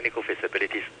technical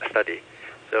feasibility study.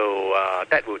 So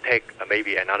that will take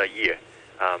maybe another year.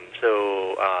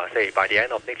 Say by the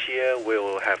end of next year, we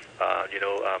will have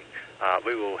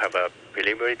we will have a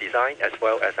preliminary design as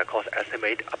well as a cost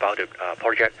estimate about the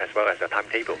project as well as a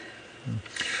timetable.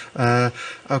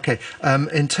 Okay.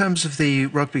 In terms of the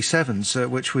Rugby Sevens,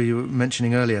 which we were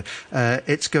mentioning earlier,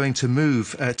 it's going to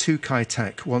move to Kai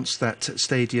Tak once that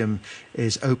stadium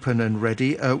is open and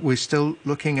ready. We're still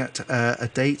looking at a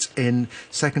date in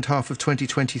second half of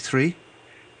 2023?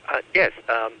 Yes.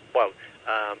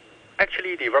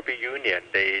 Actually, the Rugby Union,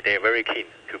 they are very keen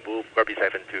to move Rugby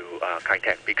 7 to Kai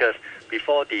Tak because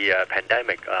before the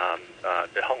pandemic,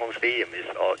 the Hong Kong Stadium is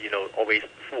always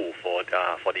full for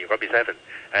the Rugby 7,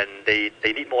 and they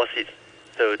need more seats.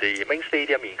 So the main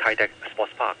stadium in Kai Tak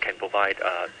Sports Park can provide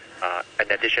an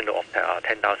additional of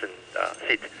 10,000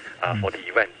 seats for the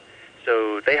event.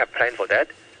 So they have planned for that,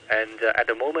 and at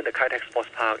the moment, the Kai Tak Sports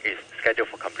Park is scheduled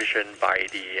for completion by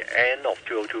the end of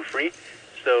 2023.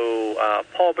 So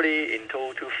probably in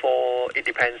 2024, it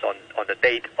depends on the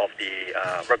date of the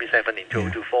Rugby 7 in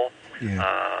 2024.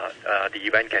 The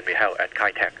event can be held at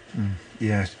Kai Tak.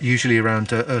 Yeah, usually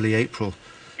around early April.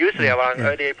 Usually around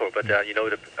early April, but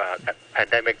the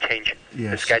pandemic changed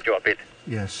the schedule a bit.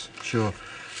 Yes, sure.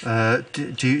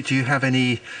 Do you have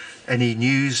any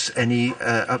news, any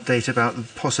update about the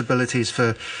possibilities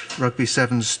for Rugby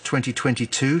 7's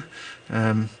 2022?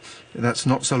 That's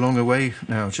not so long away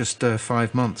now, just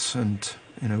 5 months, and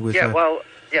with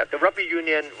the Rugby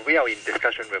Union, we are in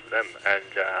discussion with them, and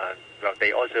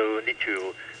they also need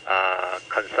to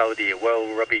consult the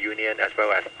World Rugby Union as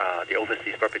well as the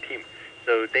overseas rugby team.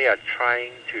 So they are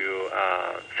trying to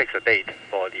fix a date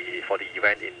for the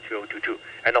event in 2022,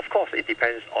 and of course it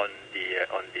depends on the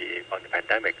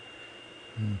pandemic.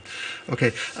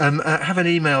 Okay. I have an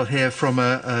email here from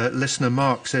a listener,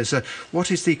 Mark, says, what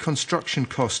is the construction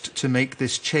cost to make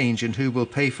this change and who will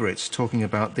pay for it? Talking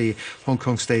about the Hong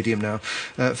Kong Stadium now.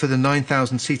 For the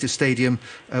 9,000-seater stadium,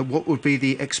 what would be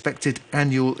the expected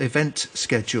annual event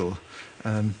schedule?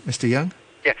 Mr. Young?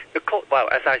 Yeah, well,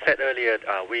 as I said earlier,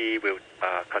 we will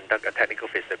conduct a technical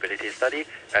feasibility study,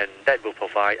 and that will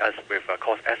provide us with a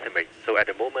cost estimate. So at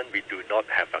the moment, we do not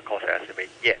have a cost estimate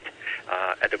yet.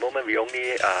 At the moment, we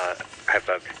only have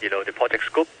the project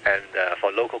scope and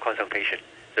for local consultation.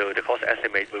 So the cost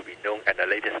estimate will be known at a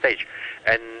later stage.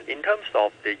 And in terms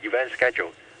of the event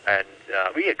schedule, and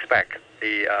we expect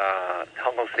the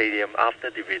Hong Kong Stadium after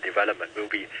the redevelopment will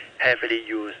be heavily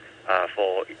used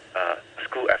for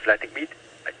school athletic meet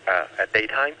at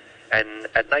daytime, and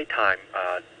at nighttime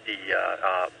the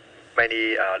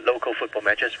many local football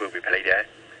matches will be played there.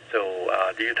 So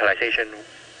the utilization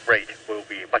rate will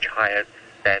be much higher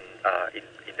than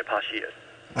in the past years.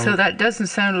 So that doesn't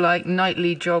sound like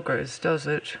nightly joggers, does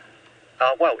it?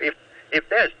 Well, if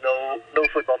there's no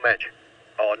football match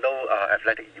or no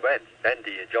athletic event, then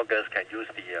the joggers can use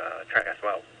the track as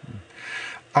well.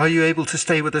 Are you able to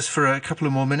stay with us for a couple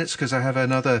of more minutes? Because I have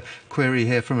another query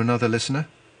here from another listener.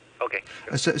 Okay.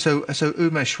 So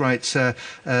Umesh writes,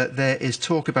 there is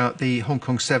talk about the Hong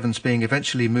Kong Sevens being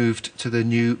eventually moved to the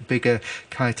new, bigger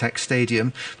Kai Tak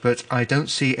Stadium, but I don't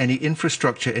see any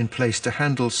infrastructure in place to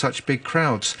handle such big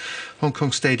crowds. Hong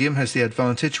Kong Stadium has the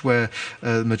advantage where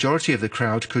the majority of the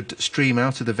crowd could stream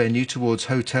out of the venue towards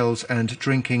hotels and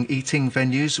eating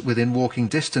venues within walking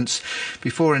distance.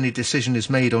 Before any decision is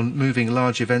made on moving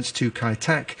large events to Kai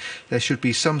Tak, there should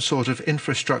be some sort of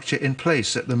infrastructure in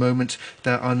place. At the moment,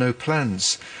 there are no plans.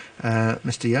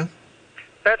 Mr. Young?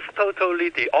 That's totally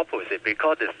the opposite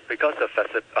because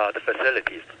of the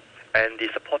facilities and the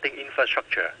supporting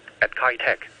infrastructure at Kai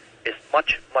Tak is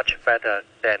much better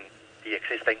than the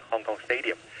existing Hong Kong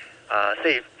Stadium.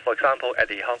 Say, for example, at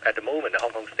the moment, the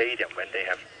Hong Kong Stadium, when they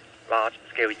have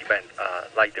large-scale event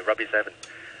like the Rugby 7,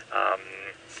 all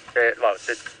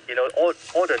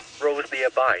the roads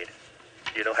nearby,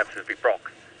 have to be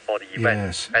blocked for the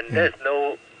event, there's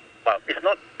no. Well, it's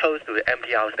not close to the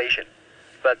MTR station,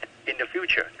 but in the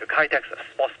future, the Kai Tak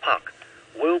Sports Park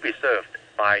will be served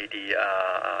by the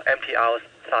MTR's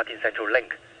Sardine Central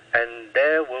Link, and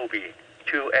there will be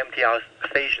 2 MTR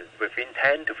stations within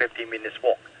 10 to 15 minutes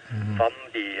walk from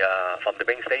the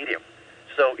main stadium.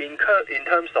 So in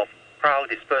terms of crowd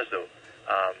dispersal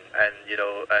and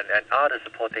other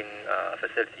supporting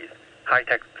facilities, Kai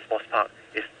Tak Sports Park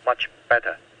is much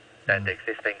better than the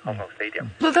existing Hong Kong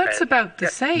Stadium. Well, that's about the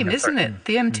same, isn't it?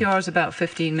 The MTR is about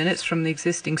 15 minutes from the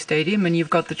existing stadium, and you've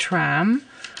got the tram.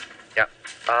 Yeah.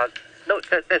 No,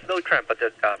 there's no tram, but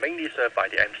mainly served by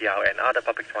the MTR and other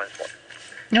public transport.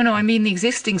 No, I mean the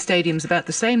existing stadium's about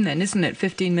the same then, isn't it?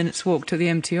 15 minutes walk to the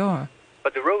MTR.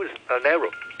 But the road is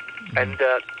narrow, and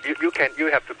you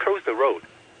have to close the road,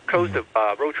 the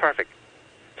road traffic,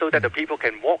 so that the people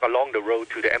can walk along the road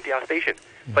to the MTR station.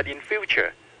 But in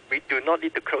future, we do not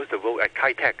need to close the road at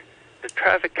Kai Tak. The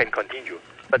traffic can continue,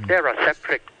 but there are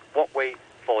separate walkway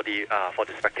for the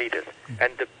spectators,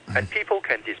 and people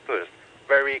can disperse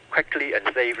very quickly and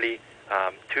safely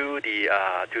through the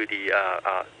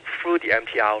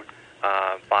MTR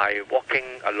by walking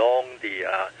along the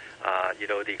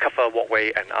the covered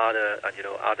walkway and other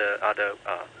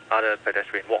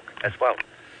pedestrian walk as well.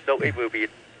 So it will be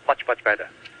much better.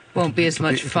 Won't be as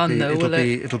much fun though, will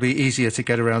it? It'll be easier to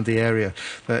get around the area.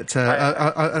 But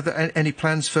are there any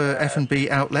plans for F&B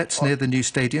outlets near the new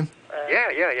stadium?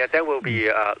 Yeah. There will be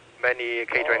many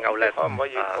catering outlets.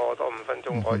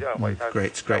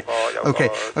 Great.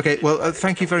 Okay. Well,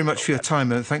 thank you very much for your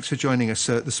time. Thanks for joining us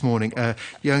this morning.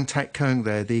 Yeung Tak Keung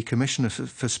there, the Commissioner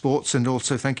for Sports, and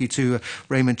also thank you to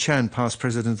Raymond Chan, past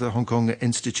President of the Hong Kong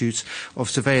Institute of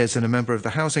Surveyors and a member of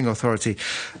the Housing Authority.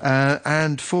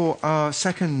 And for our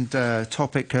second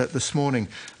topic this morning,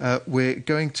 we're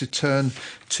going to turn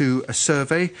to a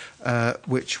survey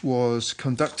which was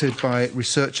conducted by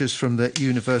researchers from the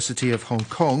University of Hong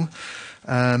Kong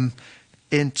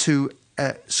into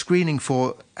screening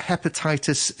for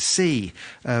hepatitis C,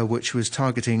 which was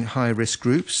targeting high-risk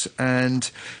groups.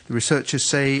 And the researchers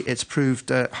say it's proved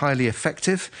highly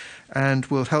effective and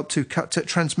will help to cut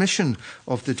transmission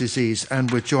of the disease. And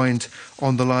we're joined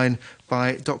on the line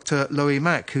by Dr. Loie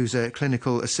Mak, who's a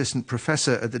clinical assistant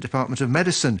professor at the Department of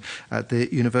Medicine at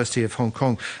the University of Hong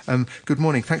Kong. Good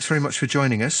morning. Thanks very much for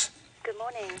joining us. Good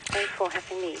morning. Thanks for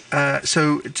having me.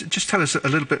 So just tell us a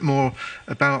little bit more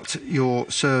about your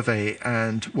survey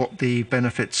and what the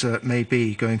benefits may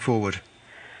be going forward.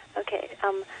 Okay.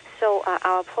 So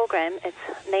our program is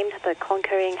named the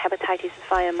Conquering Hepatitis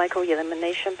via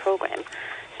Microelimination Program.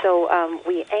 So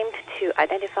we aimed to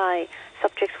identify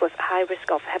subjects with high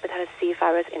risk of hepatitis C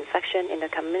virus infection in the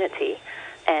community.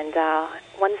 And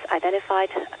once identified,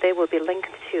 they will be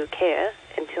linked to care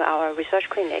into our research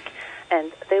clinic,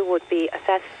 and they would be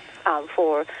assessed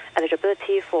for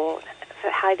eligibility for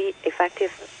highly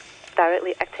effective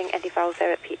directly acting antiviral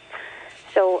therapy.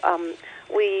 So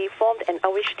we formed an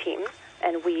outreach team,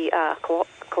 and we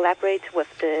collaborate with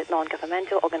the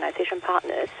non-governmental organization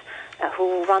partners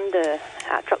who run the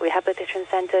drug rehabilitation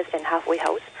centers in halfway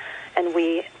house. And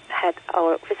we had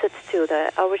our visits to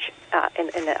the outreach,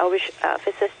 in the outreach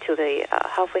visits to the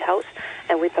halfway house,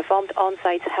 and we performed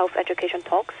on-site health education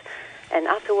talks. And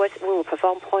afterwards, we will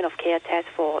perform point-of-care tests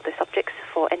for the subjects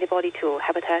for antibody to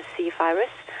hepatitis C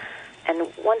virus. And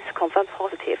once confirmed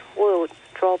positive, we will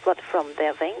draw blood from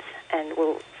their veins and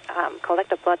we'll collect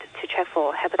the blood to check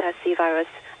for hepatitis C virus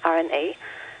RNA.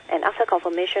 And after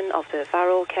confirmation of the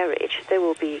viral carriage, they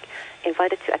will be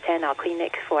invited to attend our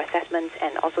clinic for assessment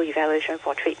and also evaluation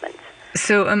for treatment.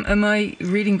 So am I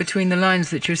reading between the lines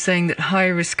that you're saying that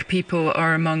high-risk people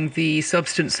are among the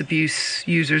substance abuse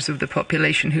users of the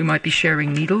population who might be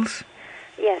sharing needles?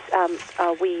 Yes,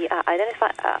 we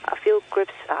identify a few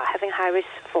groups having high risk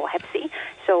for Hep C.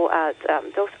 So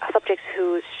those subjects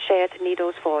who shared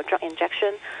needles for drug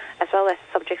injection, as well as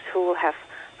subjects who have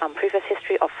previous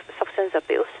history of substance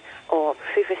abuse or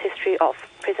previous history of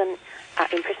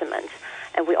imprisonment.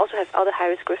 And we also have other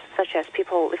high-risk groups, such as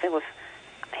people living with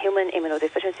human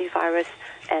immunodeficiency virus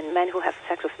and men who have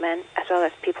sex with men, as well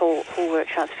as people who were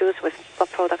transfused with blood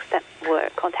products that were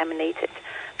contaminated.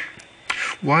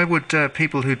 Why would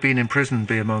people who'd been in prison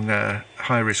be among a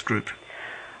high-risk group?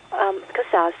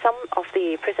 Because some of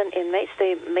the prison inmates,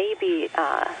 they may be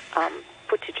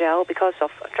put to jail because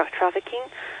of drug trafficking,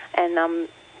 and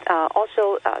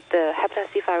also the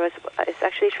hepatitis C virus is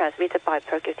actually transmitted by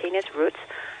percutaneous routes,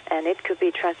 and it could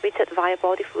be transmitted via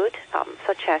body fluid,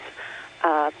 such as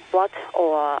blood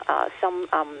or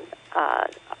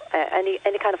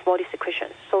any kind of body secretion.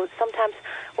 So sometimes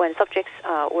when subjects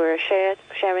were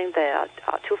sharing their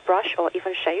toothbrush or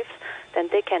even shaves, then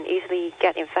they can easily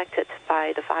get infected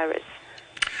by the virus.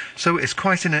 So it's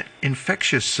quite an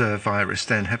infectious virus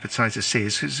then, hepatitis C.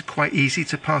 Is it quite easy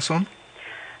to pass on?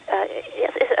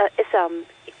 Yes, it's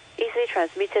easily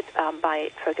transmitted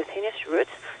by percutaneous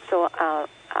routes. So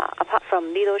apart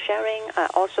from needle sharing,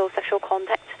 also sexual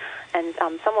contact, and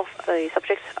some of the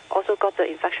subjects also got the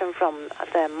infection from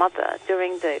their mother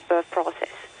during the birth process.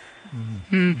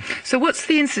 So what's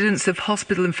the incidence of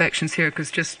hospital infections here? Because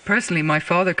just personally, my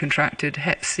father contracted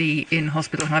Hep C in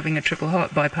hospital having a triple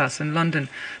heart bypass in London.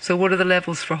 So what are the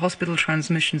levels for hospital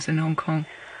transmissions in Hong Kong?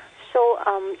 So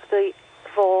the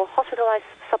hospitalized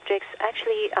subjects,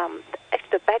 actually,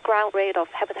 the background rate of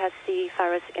hepatitis C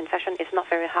virus infection is not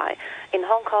very high. In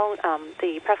Hong Kong,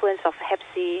 the prevalence of Hep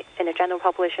C in the general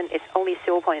population is only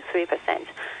 0.3%.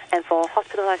 And for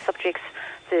hospitalized subjects,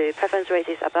 the prevalence rate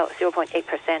is about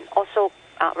 0.8%, also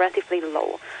relatively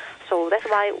low. So that's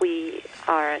why we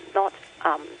are not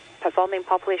performing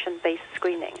population-based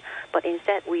screening, but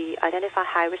instead we identify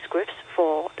high-risk groups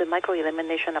for the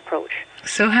micro-elimination approach.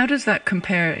 So how does that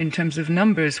compare in terms of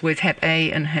numbers with Hep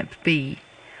A and Hep B?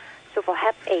 So for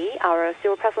Hep A, our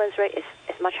seroprevalence rate is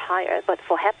much higher, but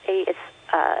for Hep A, it's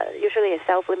usually a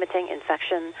self-limiting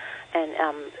infection, and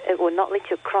it will not lead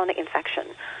to chronic infection.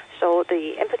 So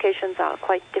the implications are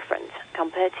quite different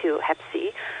compared to Hep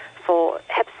C. For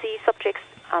Hep C subjects,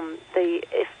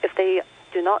 if they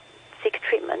do not seek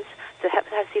treatment, the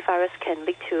hepatitis C virus can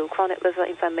lead to chronic liver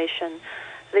inflammation,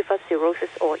 liver cirrhosis,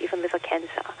 or even liver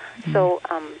cancer. So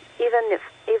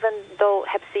even though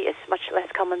Hep C is much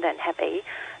less common than Hep A,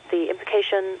 the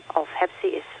implication of Hep C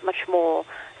is much more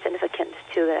significant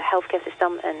to the healthcare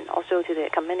system and also to the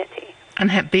community.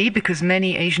 And Hep B, because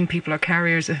many Asian people are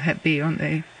carriers of Hep B, aren't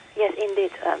they? Yes,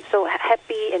 indeed. So Hep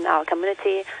B in our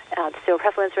community, the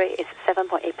seroprevalence rate is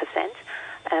 7.8%.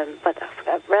 But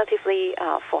relatively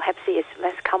for Hep C is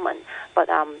less common. But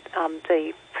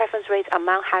the prevalence rate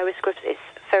among high-risk groups is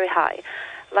very high.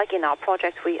 Like in our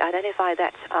project, we identified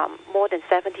that more than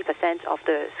 70% of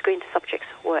the screened subjects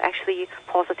were actually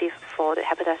positive for the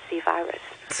hepatitis C virus.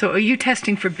 So are you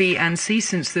testing for B and C,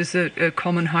 since there's a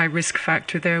common high-risk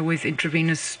factor there with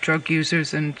intravenous drug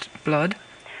users and blood?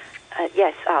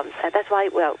 Yes, that's why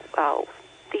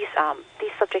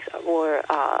these subjects were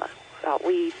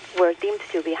we were deemed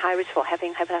to be high risk for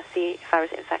having hepatitis C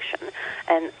virus infection,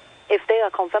 and if they are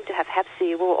confirmed to have Hep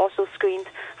C, we will also screen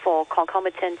for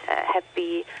concomitant Hep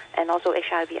B and also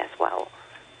HIV as well.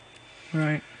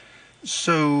 Right.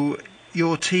 So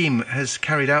your team has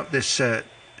carried out this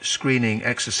screening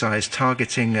exercise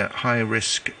targeting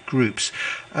high-risk groups.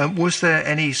 Was there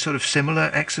any sort of similar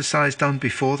exercise done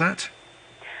before that?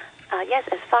 Yes,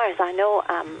 as far as I know,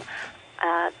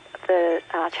 the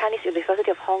Chinese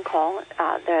University of Hong Kong,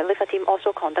 their liver team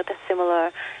also conducted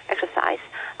similar exercise.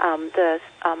 The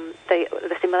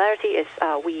similarity is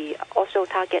we also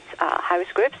target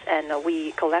high-risk groups, and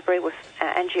we collaborate with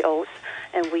NGOs,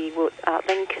 and we would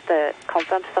link the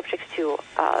confirmed subjects to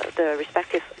the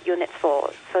respective units for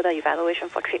further evaluation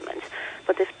for treatment.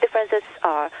 But the differences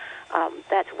are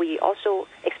that we also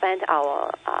expand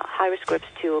our high-risk groups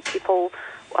to people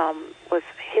with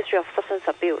history of substance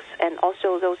abuse, and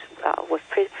also those with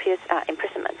previous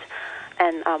imprisonment.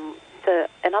 And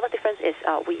another difference is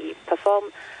we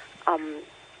perform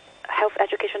health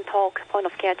education talk,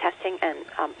 point-of-care testing, and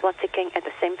blood taking at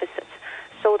the same visit,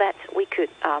 so that we could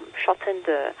shorten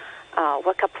the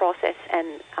workup process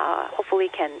and hopefully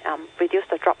can reduce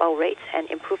the dropout rate and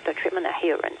improve the treatment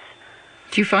adherence.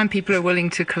 Do you find people are willing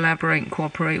to collaborate and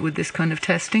cooperate with this kind of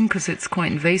testing? Because it's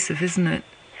quite invasive, isn't it?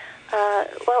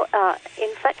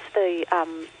 In fact,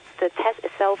 the test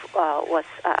itself was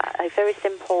a very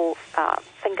simple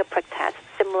finger prick test,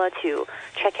 similar to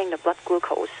checking the blood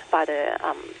glucose by the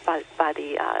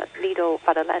needle,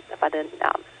 by the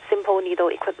simple needle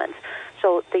equipment.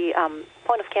 So the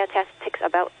point-of-care test takes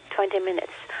about 20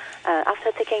 minutes.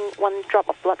 After taking one drop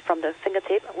of blood from the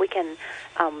fingertip, we can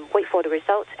wait for the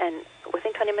results, and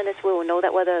within 20 minutes we will know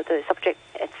that whether the subject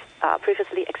is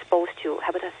previously exposed to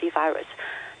hepatitis C virus.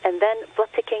 And then blood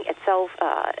taking itself,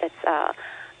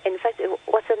 in fact, it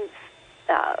wasn't.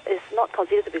 It's not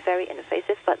considered to be very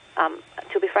invasive, but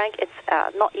to be frank, it's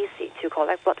not easy to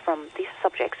collect blood from these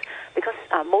subjects because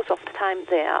most of the time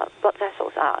their blood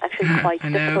vessels are actually quite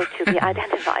difficult to be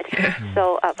identified.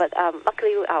 So, but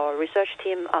luckily our research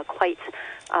team are quite.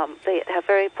 They have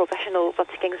very professional blood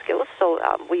taking skills. So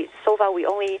so far we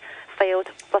only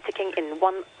failed blood taking in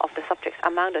one of the subjects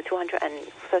among the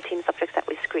 213 subjects that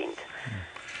we screened.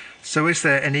 So is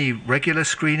there any regular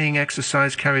screening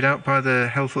exercise carried out by the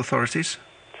health authorities?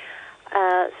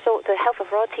 So the health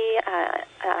authority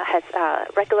has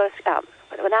regular,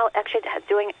 we're now actually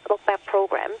doing a look-back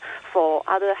program for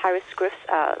other high-risk groups,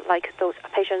 like those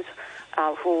patients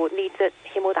who needed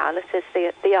hemodialysis.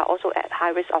 They are also at high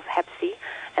risk of Hep C,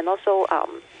 and also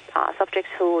subjects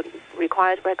who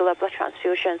require regular blood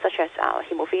transfusion, such as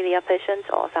hemophilia patients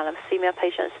or thalassemia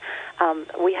patients.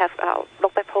 We have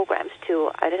look-back programs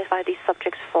to identify these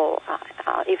subjects for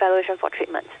evaluation for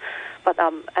treatment. But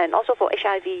and also for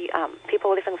HIV,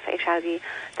 people living with HIV,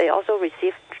 they also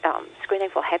receive screening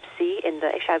for Hep C in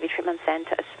the HIV treatment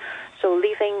centers. So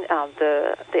leaving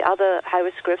the other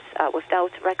high-risk groups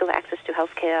without regular access to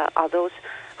healthcare are those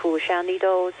who share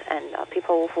needles and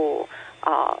people who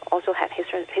also had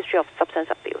history of substance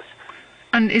abuse.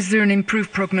 And is there an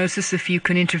improved prognosis if you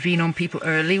can intervene on people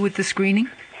early with the screening?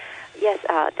 Yes,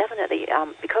 definitely.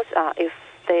 Because if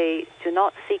they do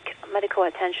not seek medical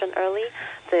attention early,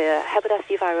 the hepatitis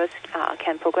C virus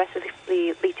can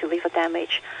progressively lead to liver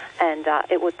damage, and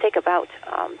it would take about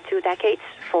 2 decades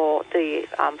for the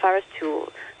virus to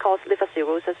cause liver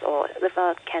cirrhosis or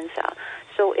liver cancer.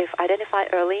 So if identified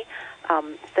early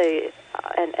and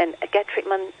get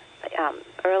treatment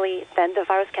early, then the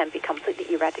virus can be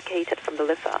completely eradicated from the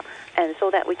liver, and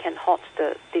so that we can halt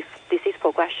the disease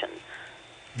progression.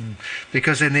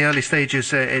 Because in the early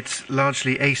stages, it's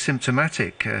largely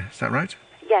asymptomatic. Is that right?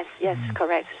 Yes,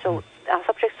 correct. So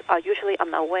subjects are usually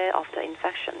unaware of the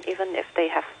infection, even if they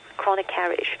have chronic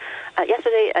carriage.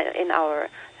 Yesterday, in our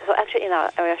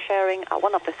sharing,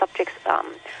 one of the subjects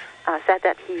said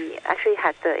that he actually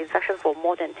had the infection for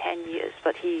more than 10 years,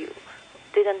 but he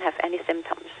didn't have any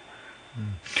symptoms.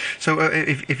 So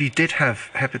if you did have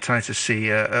hepatitis C,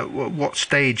 what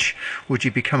stage would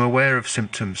you become aware of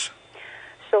symptoms?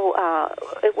 So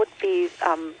it would be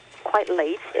quite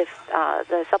late if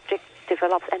the subject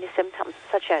develops any symptoms,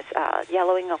 such as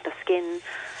yellowing of the skin,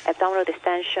 abdominal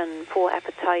distension, poor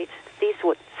appetite. These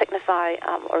would signify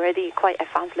already quite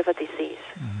advanced liver disease.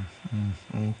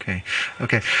 Okay.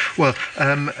 Well,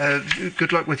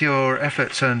 good luck with your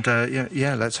efforts, and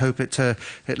let's hope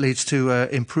it leads to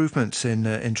improvements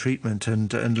in treatment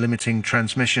and limiting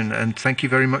transmission. And thank you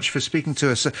very much for speaking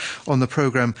to us on the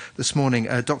programme this morning.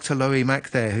 Dr. Loie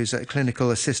Mak there, who's a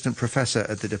clinical assistant professor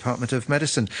at the Department of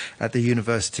Medicine at the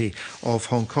University of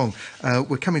Hong Kong.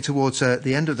 We're coming towards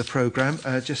the end of the programme.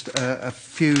 Just a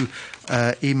few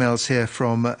emails here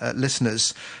from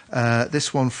listeners.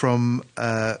 This one from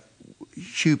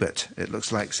Hubert, it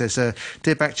looks like, says,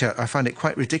 Dear Backchat, I find it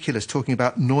quite ridiculous talking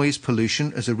about noise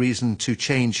pollution as a reason to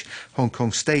change Hong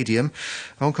Kong Stadium.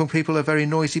 Hong Kong people are very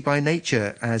noisy by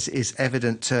nature, as is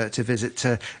evident to visit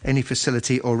any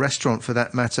facility or restaurant for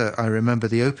that matter. I remember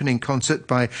the opening concert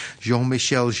by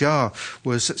Jean-Michel Jarre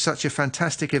was such a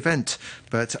fantastic event,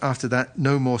 but after that,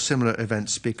 no more similar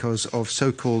events because of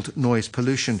so-called noise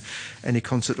pollution. Any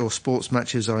concert or sports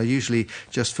matches are usually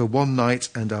just for one night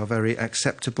and are very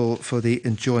acceptable for the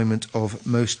enjoyment of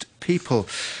most people.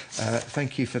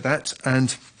 Thank you for that.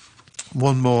 And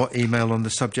one more email on the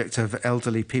subject of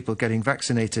elderly people getting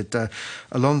vaccinated.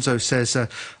 Alonso says,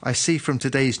 I see from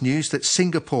today's news that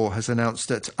Singapore has announced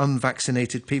that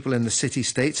unvaccinated people in the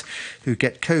city-state who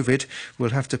get COVID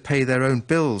will have to pay their own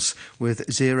bills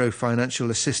with zero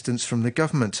financial assistance from the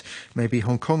government. Maybe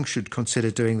Hong Kong should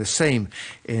consider doing the same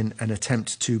in an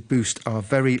attempt to boost our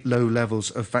very low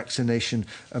levels of vaccination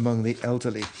among the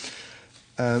elderly.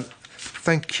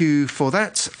 Thank you for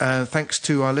that. Thanks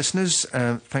to our listeners.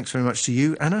 Thanks very much to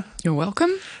you, Anna. You're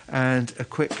welcome. And a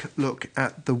quick look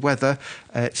at the weather.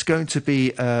 It's going to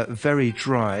be very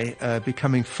dry,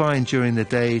 becoming fine during the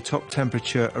day. Top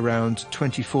temperature around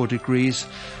 24 degrees.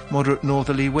 Moderate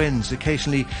northerly winds,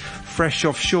 occasionally fresh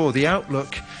offshore. The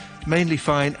outlook, mainly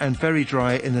fine and very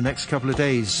dry in the next couple of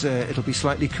days. It'll be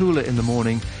slightly cooler in the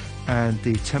morning, and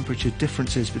the temperature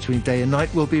differences between day and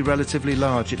night will be relatively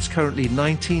large. It's currently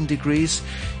 19 degrees,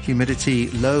 humidity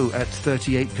low at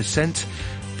 38%.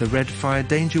 The red fire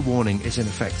danger warning is in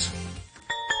effect.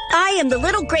 I am the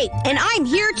Little Grape, and I'm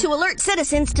here to alert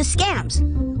citizens to scams.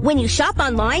 When you shop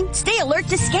online, stay alert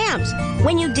to scams.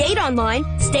 When you date online,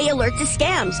 stay alert to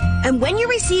scams. And when you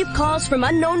receive calls from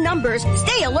unknown numbers,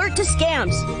 stay alert to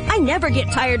scams. I never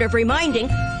get tired of reminding.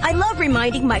 I love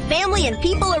reminding my family and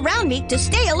people around me to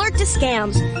stay alert to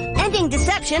scams. Ending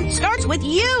deception starts with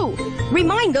you.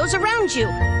 Remind those around you.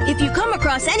 If you come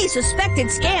across any suspected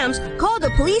scams, call the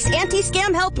police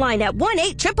anti-scam helpline at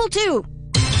 1-822.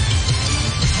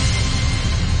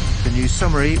 The news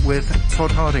summary with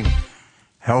Todd Harding.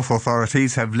 Health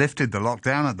authorities have lifted the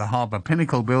lockdown at the Harbour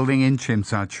Pinnacle building in Tsim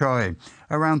Sha Tsui.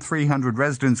 Around 300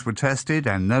 residents were tested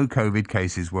and no COVID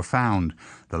cases were found.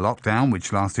 The lockdown,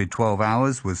 which lasted 12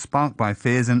 hours, was sparked by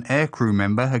fears an aircrew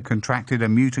member had contracted a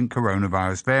mutant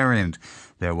coronavirus variant.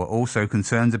 There were also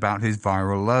concerns about his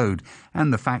viral load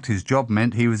and the fact his job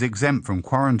meant he was exempt from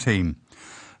quarantine.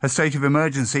 A state of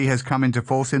emergency has come into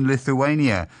force in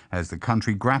Lithuania as the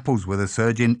country grapples with a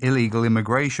surge in illegal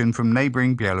immigration from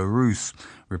neighbouring Belarus.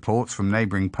 Reports from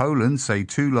neighbouring Poland say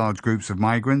 2 large groups of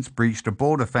migrants breached a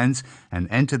border fence and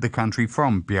entered the country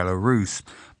from Belarus.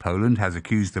 Poland has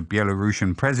accused the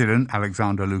Belarusian president,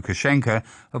 Alexander Lukashenko,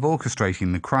 of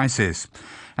orchestrating the crisis.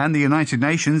 And the United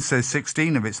Nations says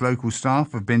 16 of its local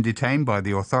staff have been detained by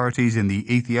the authorities in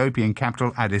the Ethiopian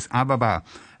capital Addis Ababa.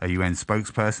 A UN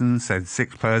spokesperson said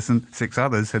 6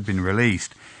 others had been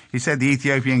released. He said the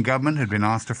Ethiopian government had been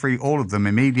asked to free all of them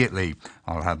immediately.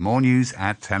 I'll have more news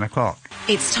at 10 o'clock.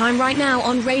 It's time right now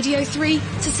on Radio 3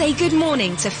 to say good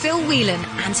morning to Phil Whelan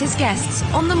and his guests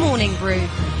on The Morning Brew.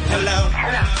 Hello.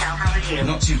 Hello, Phil. How are you?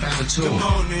 Not too bad at all. Good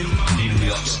morning. Nearly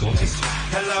the Scottish.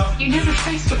 Hello. You never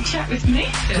Facebook chat with me,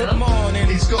 Phil. Good morning.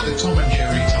 He's got the Tom and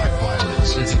Jerry type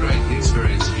violence. It's a great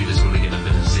experience if you just want to get a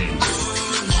bit of zing.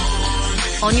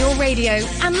 On your radio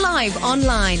and live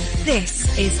online,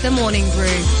 this is The Morning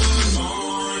Brew.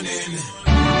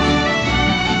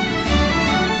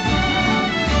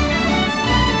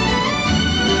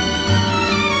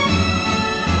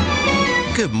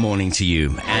 Good morning to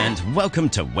you, and welcome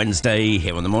to Wednesday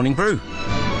here on The Morning Brew.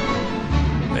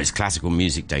 It's Classical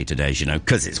Music Day today, as you know,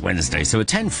 because it's Wednesday. So at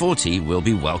 10:40, we'll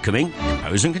be welcoming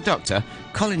composer and conductor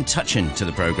Colin Tutchin to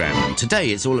the programme. Today,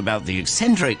 it's all about the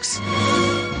eccentrics.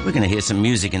 We're going to hear some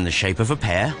music in the shape of a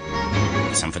pair,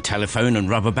 some for telephone and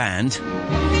rubber band,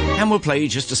 and we'll play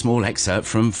just a small excerpt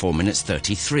from 4 minutes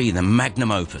 33, the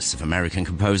magnum opus of American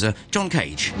composer John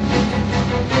Cage.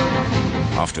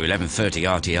 After 11:30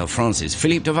 RTL France's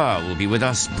Philippe Devar will be with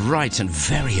us bright and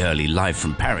very early live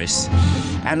from Paris.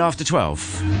 And after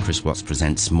 12, Chris Watts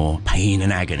presents more pain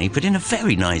and agony, but in a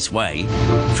very nice way,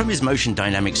 from his Motion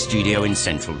Dynamics studio in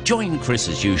Central. Join Chris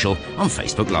as usual on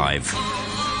Facebook Live.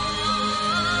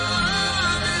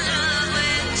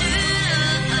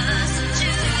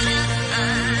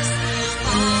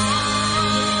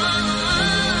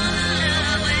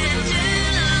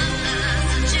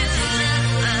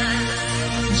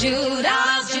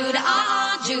 Judas,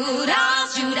 Judah,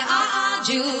 Judas, Judah,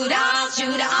 Judas,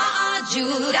 Judah,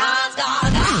 Judas,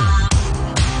 Judas,